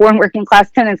other than poor and working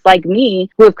class tenants like me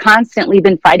who have constantly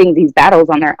been fighting these battles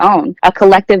on their own. A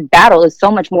collective battle is so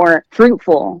much more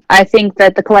fruitful. I think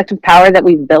that the collective power that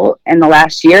we've built in the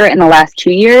last year and the last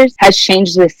 2 years has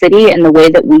changed the city and the way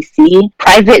that we see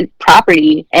private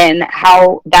property and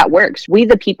how that works. We,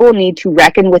 the people, need to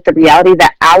reckon with the reality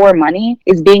that our money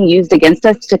is being used against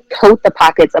us to coat the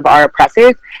pockets of our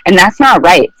oppressors, and that's not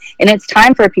right. And it's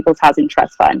time for a People's Housing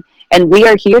Trust Fund. And we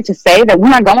are here to say that we're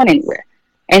not going anywhere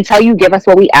until you give us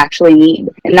what we actually need.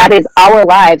 And that is our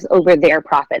lives over their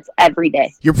profits every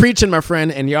day. You're preaching, my friend,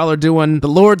 and y'all are doing the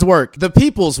Lord's work, the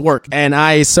people's work, and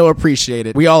I so appreciate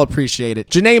it. We all appreciate it.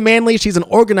 Janae Manley, she's an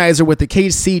organizer with the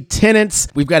KC Tenants.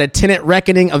 We've got a Tenant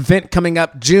Reckoning event coming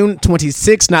up June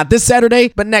 26th, not this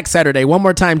Saturday, but next Saturday. One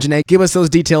more time, Janae, give us those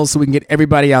details so we can get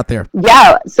everybody out there.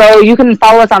 Yeah, so you can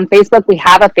follow us on Facebook. We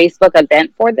have a Facebook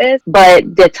event for this,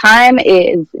 but the time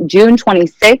is June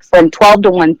 26th from 12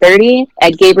 to 1:30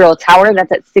 at Gabriel Tower.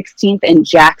 That's at 16th and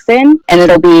Jackson. And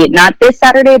it'll be not this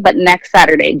Saturday, but next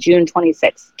Saturday, June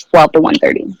 26th, 12 to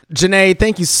 1:30. Janae,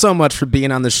 thank you so much for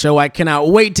being on the show. I cannot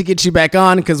wait to get you back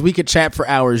on because we could chat for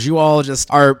hours. You all just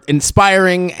are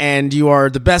inspiring and you are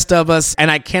the best of us.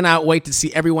 And I cannot wait to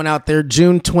see everyone out there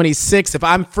June 26th. If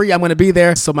I'm free, I'm going to be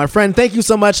there. So my friend, thank you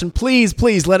so much. And please,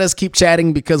 please let us keep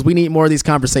chatting because we need more of these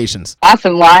conversations.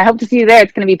 Awesome. Well, I hope to see you there.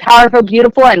 It's going to be powerful,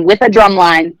 beautiful, and with a drum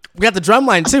line. We got the drum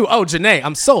line too. Oh, Janae,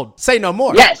 I'm sold. Say no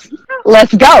more. Yes.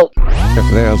 Let's go. If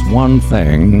there's one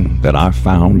thing that I've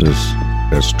found is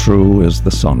as true as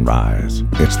the sunrise,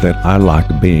 it's that I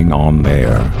like being on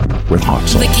there with Hot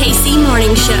Sauce. The KC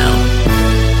Morning Show.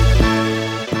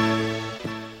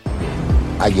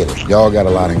 I get it. Y'all got a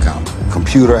lot in common.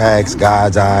 Computer hacks,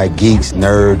 God's eye, geeks,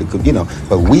 nerd,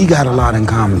 but we got a lot in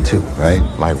common too, right?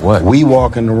 Like what? We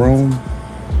walk in the room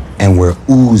and we're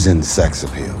oozing sex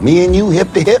appeal. Me and you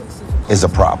hip to hip is a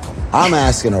problem. I'm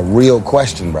asking a real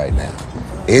question right now.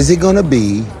 Is it gonna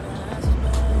be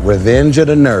Revenge of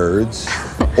the Nerds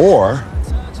or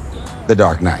The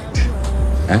Dark Knight?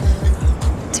 Huh?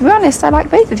 To be honest, I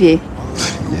like both of you.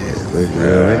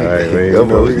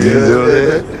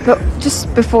 But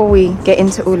just before we get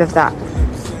into all of that,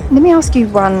 let me ask you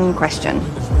one question.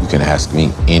 You can ask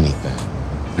me anything.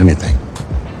 Anything.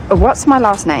 What's my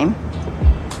last name?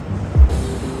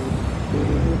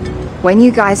 When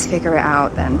you guys figure it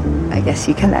out, then I guess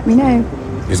you can let me know.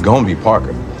 It's gonna be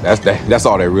Parker. That's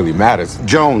all that really matters.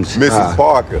 Jones. Mrs.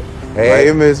 Parker. Hey,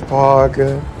 right. Miss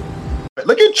Parker.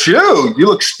 Look at you. You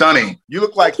look stunning. You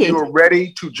look like you are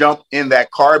ready to jump in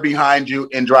that car behind you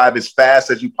and drive as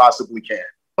fast as you possibly can.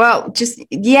 Well,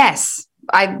 yes.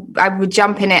 I would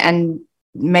jump in it and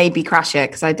maybe crash it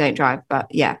because I don't drive, but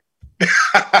yeah.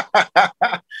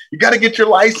 You got to get your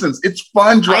license. It's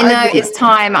fun driving. I know it's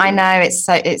time. I know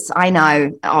I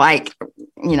know. Like,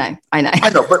 I know. I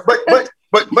know,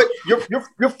 but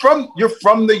you're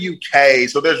from the UK,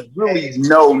 so there's really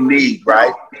no need,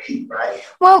 right?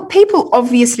 Well, people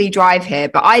obviously drive here,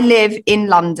 but I live in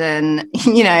London.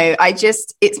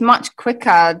 It's much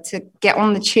quicker to get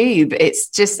on the tube. It's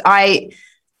just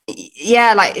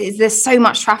there's so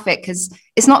much traffic because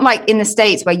it's not like in the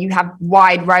States where you have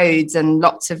wide roads and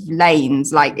lots of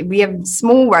lanes. Like we have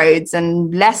small roads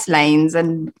and less lanes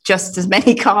and just as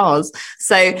many cars.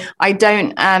 So I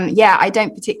don't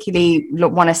particularly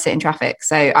want to sit in traffic.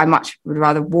 So I much would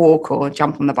rather walk or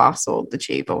jump on the bus or the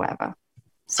tube or whatever.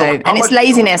 It's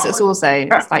laziness. It's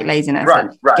like laziness.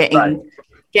 Right.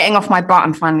 Getting off my butt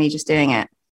and finally just doing it.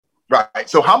 Right.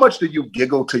 So how much do you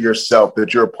giggle to yourself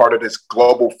that you're a part of this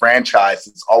global franchise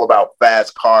that's all about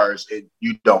fast cars and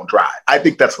you don't drive? I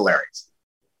think that's hilarious.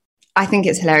 I think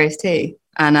it's hilarious too.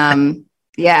 And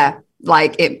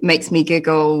it makes me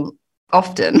giggle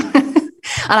often. And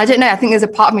I don't know, I think there's a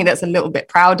part of me that's a little bit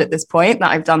proud at this point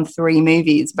that I've done 3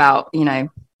 movies about,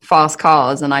 fast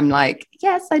cars. And I'm like,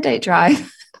 yes, I don't drive.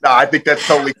 No, I think that's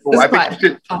totally cool.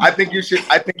 I think you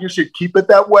should keep it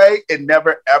that way and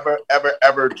never, ever, ever,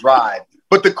 ever drive.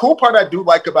 But the cool part I do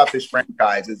like about this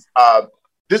franchise is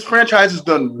this franchise has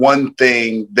done one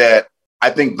thing that I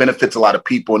think benefits a lot of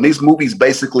people. And these movies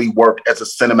basically work as a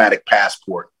cinematic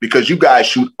passport because you guys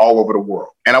shoot all over the world.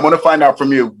 And I want to find out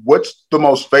from you, what's the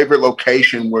most favorite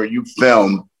location where you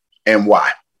filmed and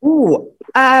why? Well,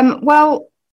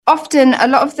 often a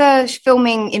lot of the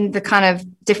filming in the kind of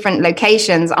different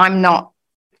locations I'm not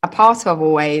a part of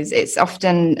always. It's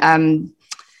often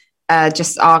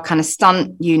just our kind of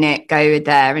stunt unit go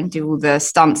there and do all the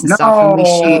stunts and stuff, and we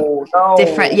shoot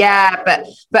different. Yeah,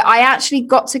 but I actually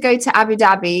got to go to Abu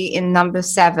Dhabi in number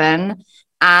 7,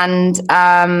 and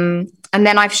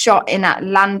then I've shot in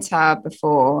Atlanta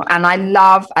before, and I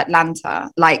love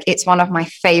Atlanta. Like, it's one of my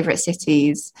favorite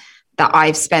cities that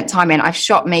I've spent time in. I've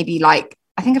shot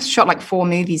I think I've shot like 4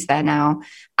 movies there now,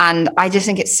 and I just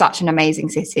think it's such an amazing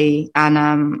city,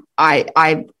 and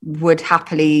I would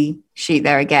happily shoot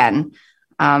there again.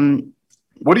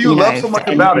 What do you love so much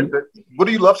about it? What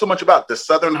do you love so much about the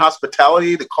Southern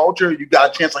hospitality, the culture? You got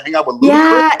a chance to hang out with Ludacris?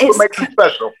 Yeah, what makes it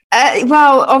special?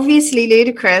 Well, obviously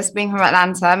Ludacris being from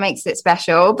Atlanta makes it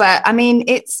special, but I mean,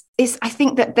 it's. I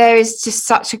think that there is just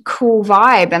such a cool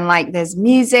vibe, and like there's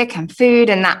music and food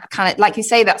and that kind of, like you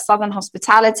say, that Southern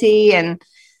hospitality, and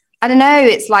I don't know,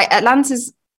 it's like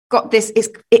Atlanta's got this.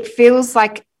 It feels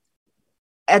like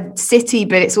a city,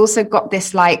 but it's also got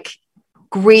this like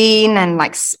green and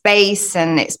like space,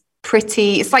 and it's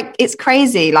pretty. It's like, it's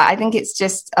crazy. Like, I think it's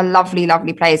just a lovely,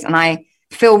 lovely place, and I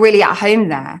feel really at home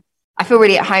there. I feel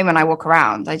really at home when I walk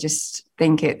around. I just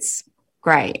think it's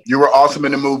great. You were awesome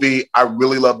in the movie. I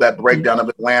really love that breakdown of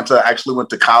Atlanta. I actually went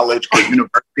to college or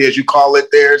university, as you call it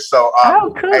there. So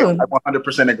cool. I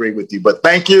 100% agree with you. But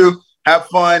thank you. Have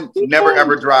fun. Never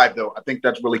ever drive, though. I think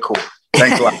that's really cool.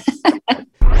 Thanks a lot.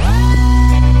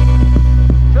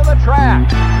 To the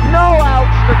track. No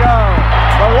outs to go.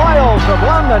 The Royals have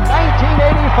won the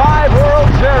 1985 World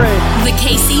Series. The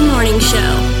KC Morning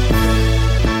Show.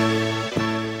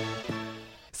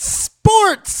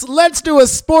 Sports! Let's do a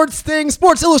sports thing.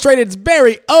 Sports Illustrated's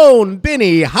very own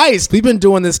Benny Heist. We've been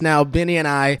doing this now, Benny and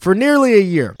I, for nearly a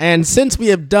year. And since we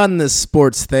have done this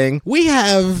sports thing, we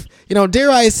have,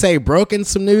 dare I say, broken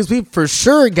some news. We've for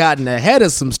sure gotten ahead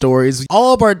of some stories.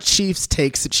 All of our Chiefs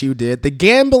takes that you did. The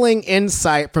gambling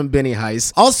insight from Benny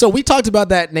Heist. Also, we talked about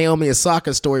that Naomi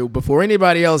Osaka story before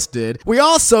anybody else did. We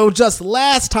also, just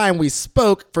last time we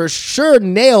spoke, for sure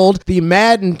nailed the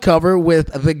Madden cover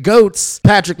with the GOATs,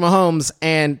 Patrick Mahomes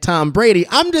and Tom Brady.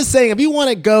 I'm just saying, if you want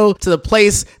to go to the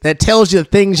place that tells you the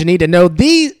things you need to know,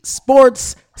 the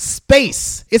sports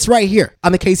space, it's right here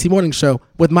on the KC Morning Show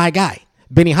with my guy,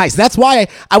 Benny Heist. That's why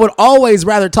I would always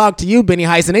rather talk to you, Benny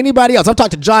Heist, than anybody else. I've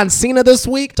talked to John Cena this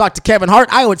week, talked to Kevin Hart.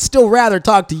 I would still rather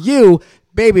talk to you,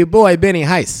 baby boy, Benny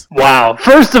Heist. Wow.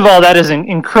 First of all, that is an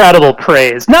incredible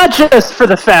praise. Not just for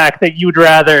the fact that you'd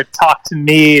rather talk to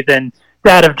me than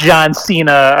that of John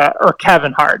Cena or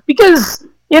Kevin Hart, because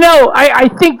I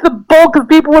think the bulk of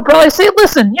people would probably say,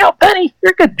 listen, Benny,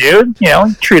 you're a good dude.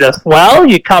 You treat us well.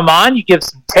 You come on, you give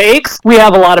some takes. We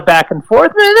have a lot of back and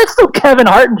forth. I mean, that's still Kevin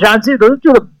Hart and John Cena. Those are two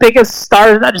of the biggest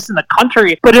stars, not just in the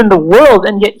country, but in the world.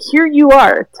 And yet here you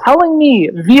are telling me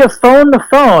via phone to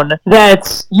phone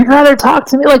that you'd rather talk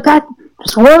to me. Like, that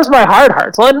just warms my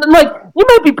heart. So, you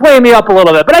might be playing me up a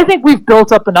little bit, but I think we've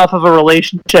built up enough of a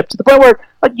relationship to the point where,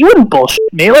 you wouldn't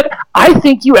bullshit me. I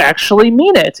think you actually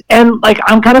mean it. And,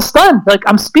 I'm kind of stunned.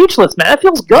 I'm speechless, man. It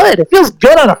feels good. It feels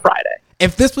good on a Friday.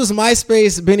 If this was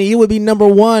MySpace, Benny, you would be number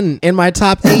 1 in my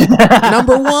top 8.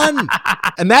 Number 1.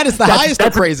 And that is the highest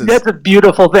of praises. That's a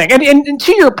beautiful thing. And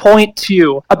to your point,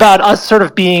 too, about us sort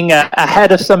of being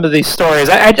ahead of some of these stories,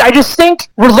 I just think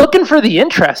we're looking for the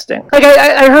interesting.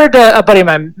 I heard a buddy of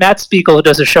mine, Matt Spiegel, who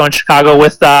does a show in Chicago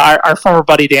with our former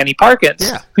buddy, Danny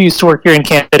Parkins, who used to work here in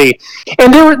Kansas City.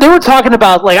 And they were talking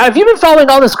about, have you been following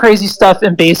all this crazy stuff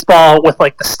in baseball with,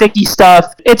 the sticky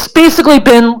stuff? It's basically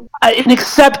been an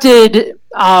accepted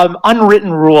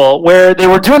unwritten rule where they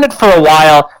were doing it for a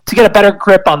while to get a better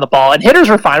grip on the ball, and hitters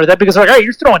were fine with that because they're all right,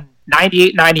 you're throwing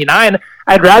 98, 99.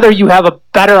 I'd rather you have a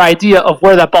better idea of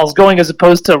where that ball's going as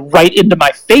opposed to right into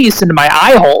my face, into my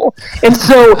eye hole. And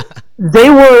so they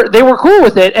were cool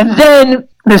with it, and then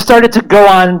they started to go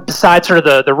on, besides sort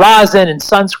of the rosin and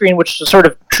sunscreen, which is sort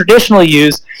of traditionally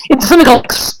used, into something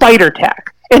called spider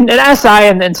tack. And SI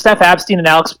and Steph Abstein and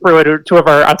Alex Pruitt, 2 of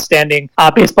our outstanding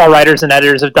baseball writers and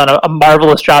editors, have done a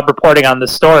marvelous job reporting on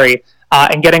this story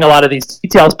and getting a lot of these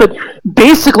details. But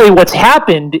basically what's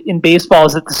happened in baseball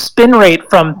is that the spin rate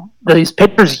from these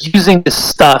pitchers using this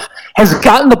stuff has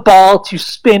gotten the ball to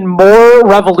spin more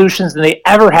revolutions than they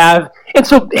ever have. And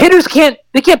so hitters can't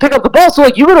pick up the ball. So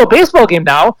like you go to a baseball game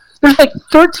now, there's like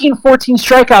 13, 14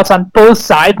 strikeouts on both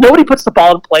sides. Nobody puts the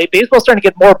ball in play. Baseball's starting to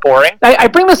get more boring. I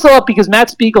bring this all up because Matt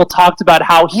Spiegel talked about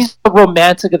how he's a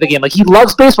romantic of the game. Like, he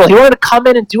loves baseball. He wanted to come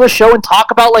in and do a show and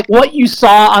talk about, like, what you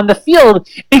saw on the field.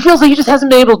 He feels like he just hasn't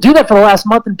been able to do that for the last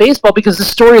month in baseball because the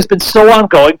story has been so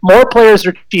ongoing. More players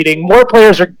are cheating. More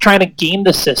players are trying to game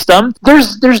the system.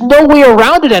 There's no way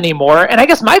around it anymore. And I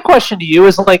guess my question to you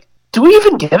is, like, do we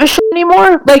even give a shit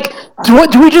anymore? Like, do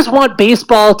we just want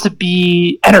baseball to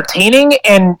be entertaining?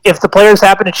 And if the players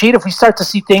happen to cheat, if we start to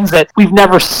see things that we've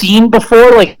never seen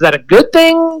before, like, is that a good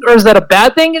thing or is that a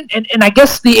bad thing? And I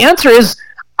guess the answer is,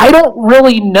 I don't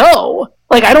really know.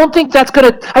 Like, I don't think that's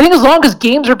going to... I think as long as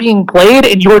games are being played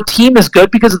and your team is good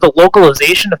because of the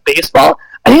localization of baseball,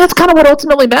 I think that's kind of what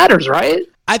ultimately matters, right?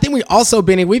 I think we also,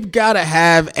 Benny, we've got to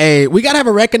have a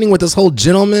reckoning with this whole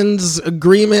gentleman's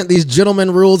agreement, these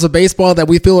gentleman rules of baseball that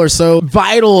we feel are so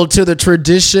vital to the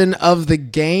tradition of the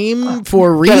game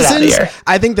for reasons.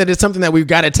 I think that it's something that we've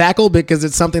got to tackle because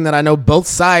it's something that I know both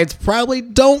sides probably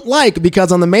don't like,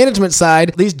 because on the management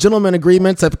side, these gentleman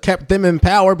agreements have kept them in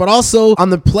power, but also on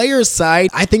the players' side,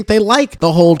 I think they like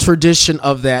the whole tradition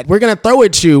of that. We're going to throw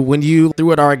at you when you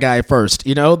threw at our guy first,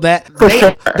 you know, that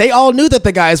they all knew that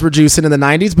the guys were juicing in the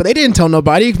 90s, but they didn't tell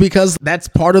nobody because that's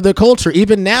part of the culture.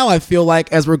 Even now, I feel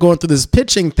like as we're going through this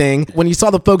pitching thing, when you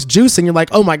saw the folks juicing, you're like,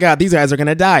 oh my God, these guys are going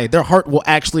to die. Their heart will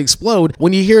actually explode.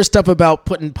 When you hear stuff about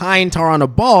putting pine tar on a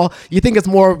ball, you think it's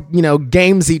more, you know,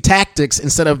 gamesy tactics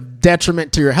instead of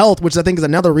detriment to your health, which I think is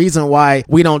another reason why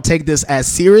we don't take this as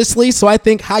seriously. So I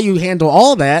think how you handle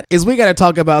all that is we got to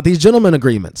talk about these gentleman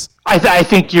agreements. I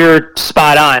think you're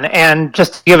spot on. And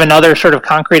just to give another sort of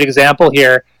concrete example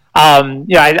here, I'm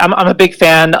a big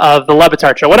fan of the Le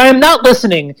Batard Show. When I am not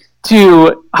listening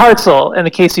to Hartzell and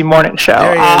the KC Morning Show,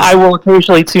 I will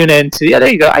occasionally tune in to. Yeah, there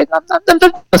you go. I've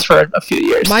done this for a few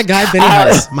years. My guy, Benny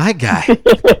Harris. My guy.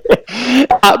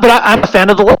 But I'm a fan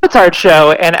of the Le Batard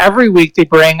Show, and every week they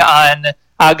bring on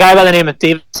a guy by the name of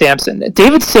David Sampson.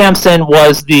 David Sampson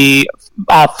was the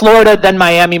Florida, then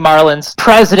Miami Marlins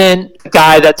president,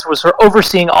 guy that was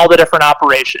overseeing all the different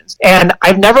operations. And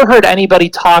I've never heard anybody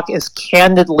talk as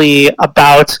candidly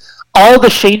about all the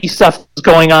shady stuff that's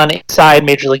going on inside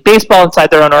Major League Baseball, inside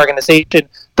their own organization,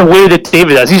 the way that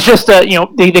David does. He's just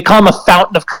they call him a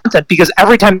fountain of content, because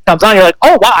every time he comes on, you're like,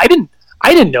 oh wow, I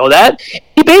didn't know that.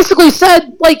 He basically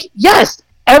said, like, yes,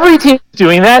 every team is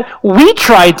doing that. We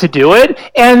tried to do it,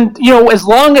 and as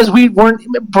long as we weren't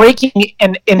breaking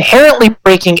and inherently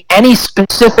breaking any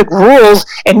specific rules,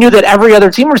 and knew that every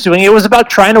other team was doing it, it was about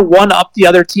trying to one up the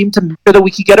other team to make sure that we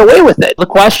could get away with it. The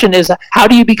question is, how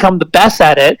do you become the best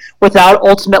at it without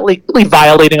ultimately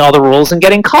violating all the rules and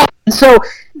getting caught? And so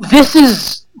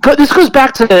this goes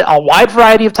back to a wide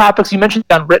variety of topics. You mentioned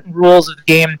the unwritten rules of the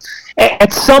game.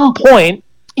 At some point,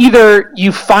 either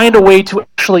you find a way to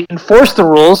actually enforce the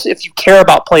rules if you care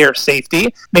about player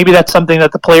safety. Maybe that's something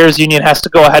that the players union has to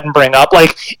go ahead and bring up.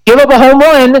 Like, give up a home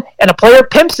run and a player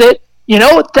pimps it,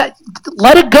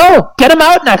 let it go. Get him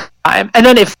out next time. And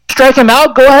then if you strike him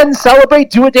out, go ahead and celebrate,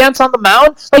 do a dance on the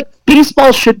mound. Like,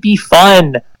 baseball should be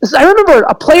fun. I remember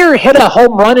a player hit a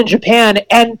home run in Japan,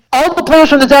 and all the players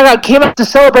from the dugout came out to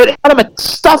celebrate and had him a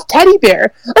stuffed teddy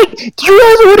bear. Like, do you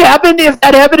realize what would happen if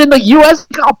that happened in the U.S.?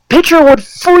 A pitcher would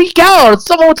freak out.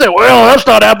 Someone would say, well, that's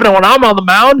not happening when I'm on the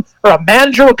mound. Or a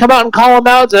manager would come out and call him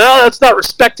out and say, oh, that's not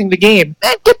respecting the game.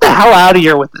 Man, get the hell out of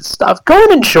here with this stuff. Go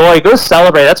and enjoy. Go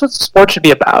celebrate. That's what sport should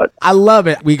be about. I love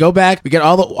it. We go back. We get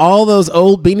all those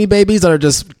old Beanie Babies that are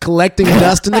just collecting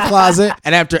dust in the closet.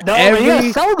 And after you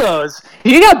gotta sell those.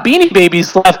 You got Beanie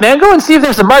Babies left, man. Go and see if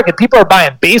there's a market. People are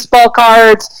buying baseball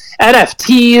cards,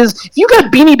 NFTs. If you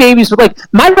got Beanie Babies with, like,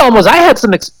 my problem was I had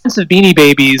some expensive Beanie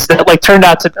Babies that, like, turned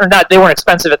out to, or not, they weren't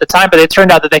expensive at the time, but it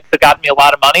turned out that they could have gotten me a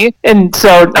lot of money. And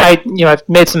so I've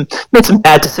made some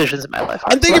bad decisions in my life.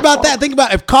 And think about that. Think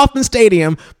about if Kauffman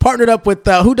Stadium partnered up with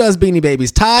who does Beanie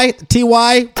Babies? Ty? I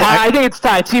think it's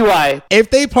Ty.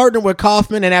 If they partnered with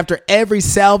Kauffman, and after every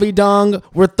Salvi Dong,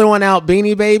 we're throwing out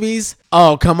Beanie Babies.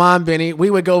 Oh, come on, Benny. We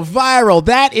would go viral.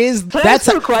 That's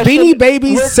Beanie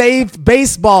Babies saved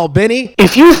baseball, Benny.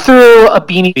 If you threw a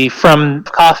Beanie Baby from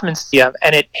Kauffman Stadium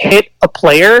and it hit a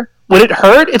player, would it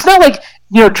hurt? It's not like,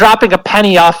 dropping a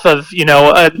penny off of,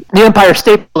 the Empire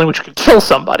State Building, which could kill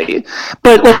somebody.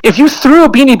 But, like, if you threw a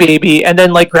Beanie Baby and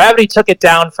then, like, gravity took it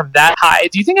down from that high,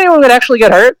 do you think anyone would actually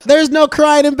get hurt? There's no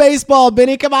crying in baseball,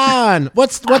 Benny. Come on.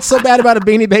 What's so bad about a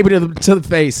Beanie Baby to the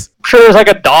face? sure there's like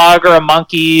a dog or a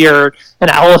monkey or an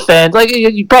elephant. Like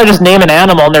you probably just name an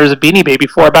animal and there's a Beanie Baby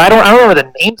for it, but I don't remember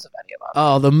the names of any of them.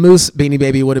 Oh, the moose Beanie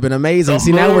Baby would have been amazing.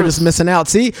 See, now we're just missing out.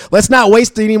 See, let's not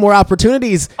waste any more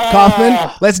opportunities,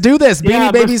 Kaufman. Let's do this.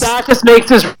 Beanie Babies. Just makes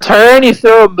his return. You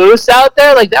throw a moose out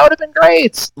there. Like, that would have been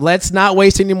great. Let's not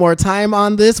waste any more time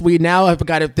on this. We now have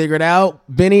got it figured out.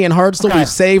 Benny and Hartzell, we've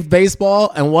saved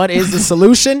baseball. And what is the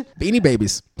solution? Beanie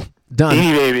Babies. Done.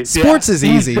 Beanie Babies. Sports is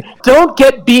easy. Don't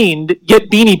get beaned. Get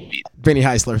Beanie Beat. Benny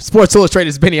Heisler. Sports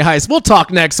Illustrated's Benny Heist. We'll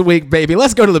talk next week, baby.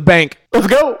 Let's go to the bank. Let's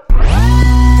go.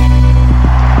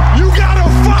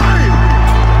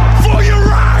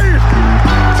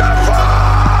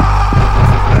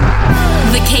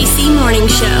 KC Morning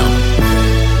Show.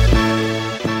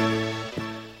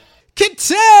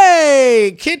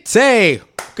 Kitty.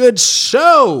 Good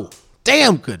show.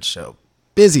 Damn good show.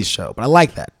 Busy show, but I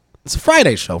like that. It's a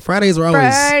Friday show. Fridays are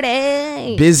always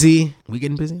busy. We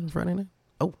getting busy on Friday night?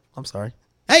 Oh, I'm sorry.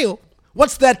 Hey,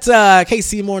 what's that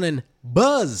KC Morning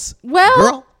buzz? Well,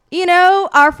 girl? You know,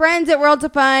 our friends at Worlds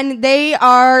of Fun, they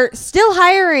are still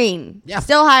hiring. Yeah.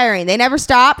 Still hiring. They never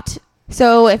stopped.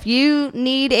 So if you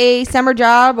need a summer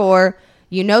job or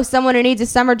you know someone who needs a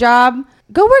summer job,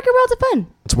 go work at Worlds of Fun.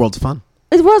 It's Worlds of Fun.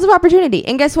 It's Worlds of Opportunity.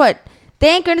 And guess what? They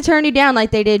ain't going to turn you down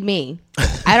like they did me.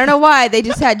 I don't know why. They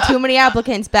just had too many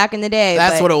applicants back in the day.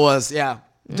 That's what it was, yeah.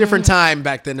 Different time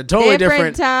back then. A totally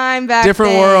different time back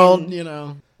different then. World, you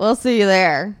know. We'll see you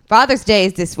there. Father's Day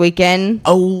is this weekend.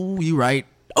 Oh, you're right.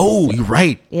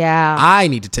 Yeah. I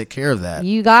need to take care of that.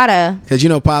 You gotta. Because,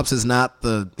 Pops is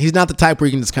he's not the type where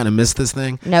you can just kind of miss this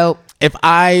thing. Nope. If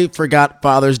I forgot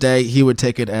Father's Day, he would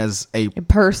take it as a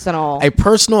personal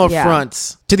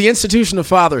affront to the institution of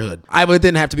fatherhood. I would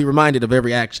then have to be reminded of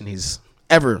every action he's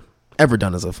ever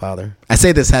done as a father. I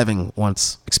say this having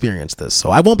once experienced this, so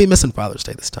I won't be missing Father's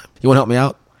Day this time. You want to help me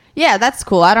out? Yeah, that's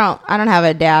cool. I don't have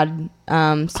a dad,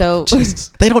 so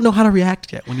they don't know how to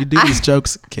react yet when you do these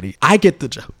jokes, Kitty. I get the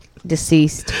joke.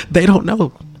 Deceased. They don't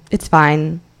know. It's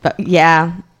fine, but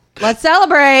yeah, let's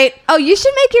celebrate. Oh, you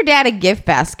should make your dad a gift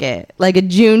basket, like a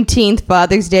Juneteenth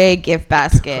Father's Day gift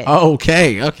basket.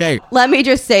 Okay. Let me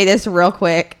just say this real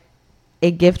quick: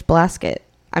 a gift basket.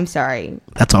 I'm sorry.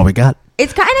 That's all we got.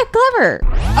 It's kind of clever.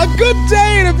 A good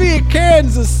day to be a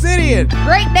Kansas Cityan.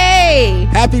 Great day.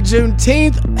 Happy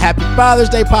Juneteenth. Happy Father's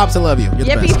Day, Pops. I love you. You're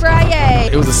the best. Yippee Friday.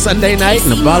 It was a Sunday night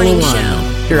and a bottle of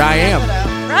wine. Here I am.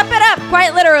 Wrap it up,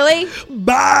 quite literally.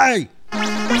 Bye.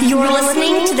 You're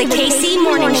listening to the KC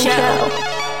Morning Show.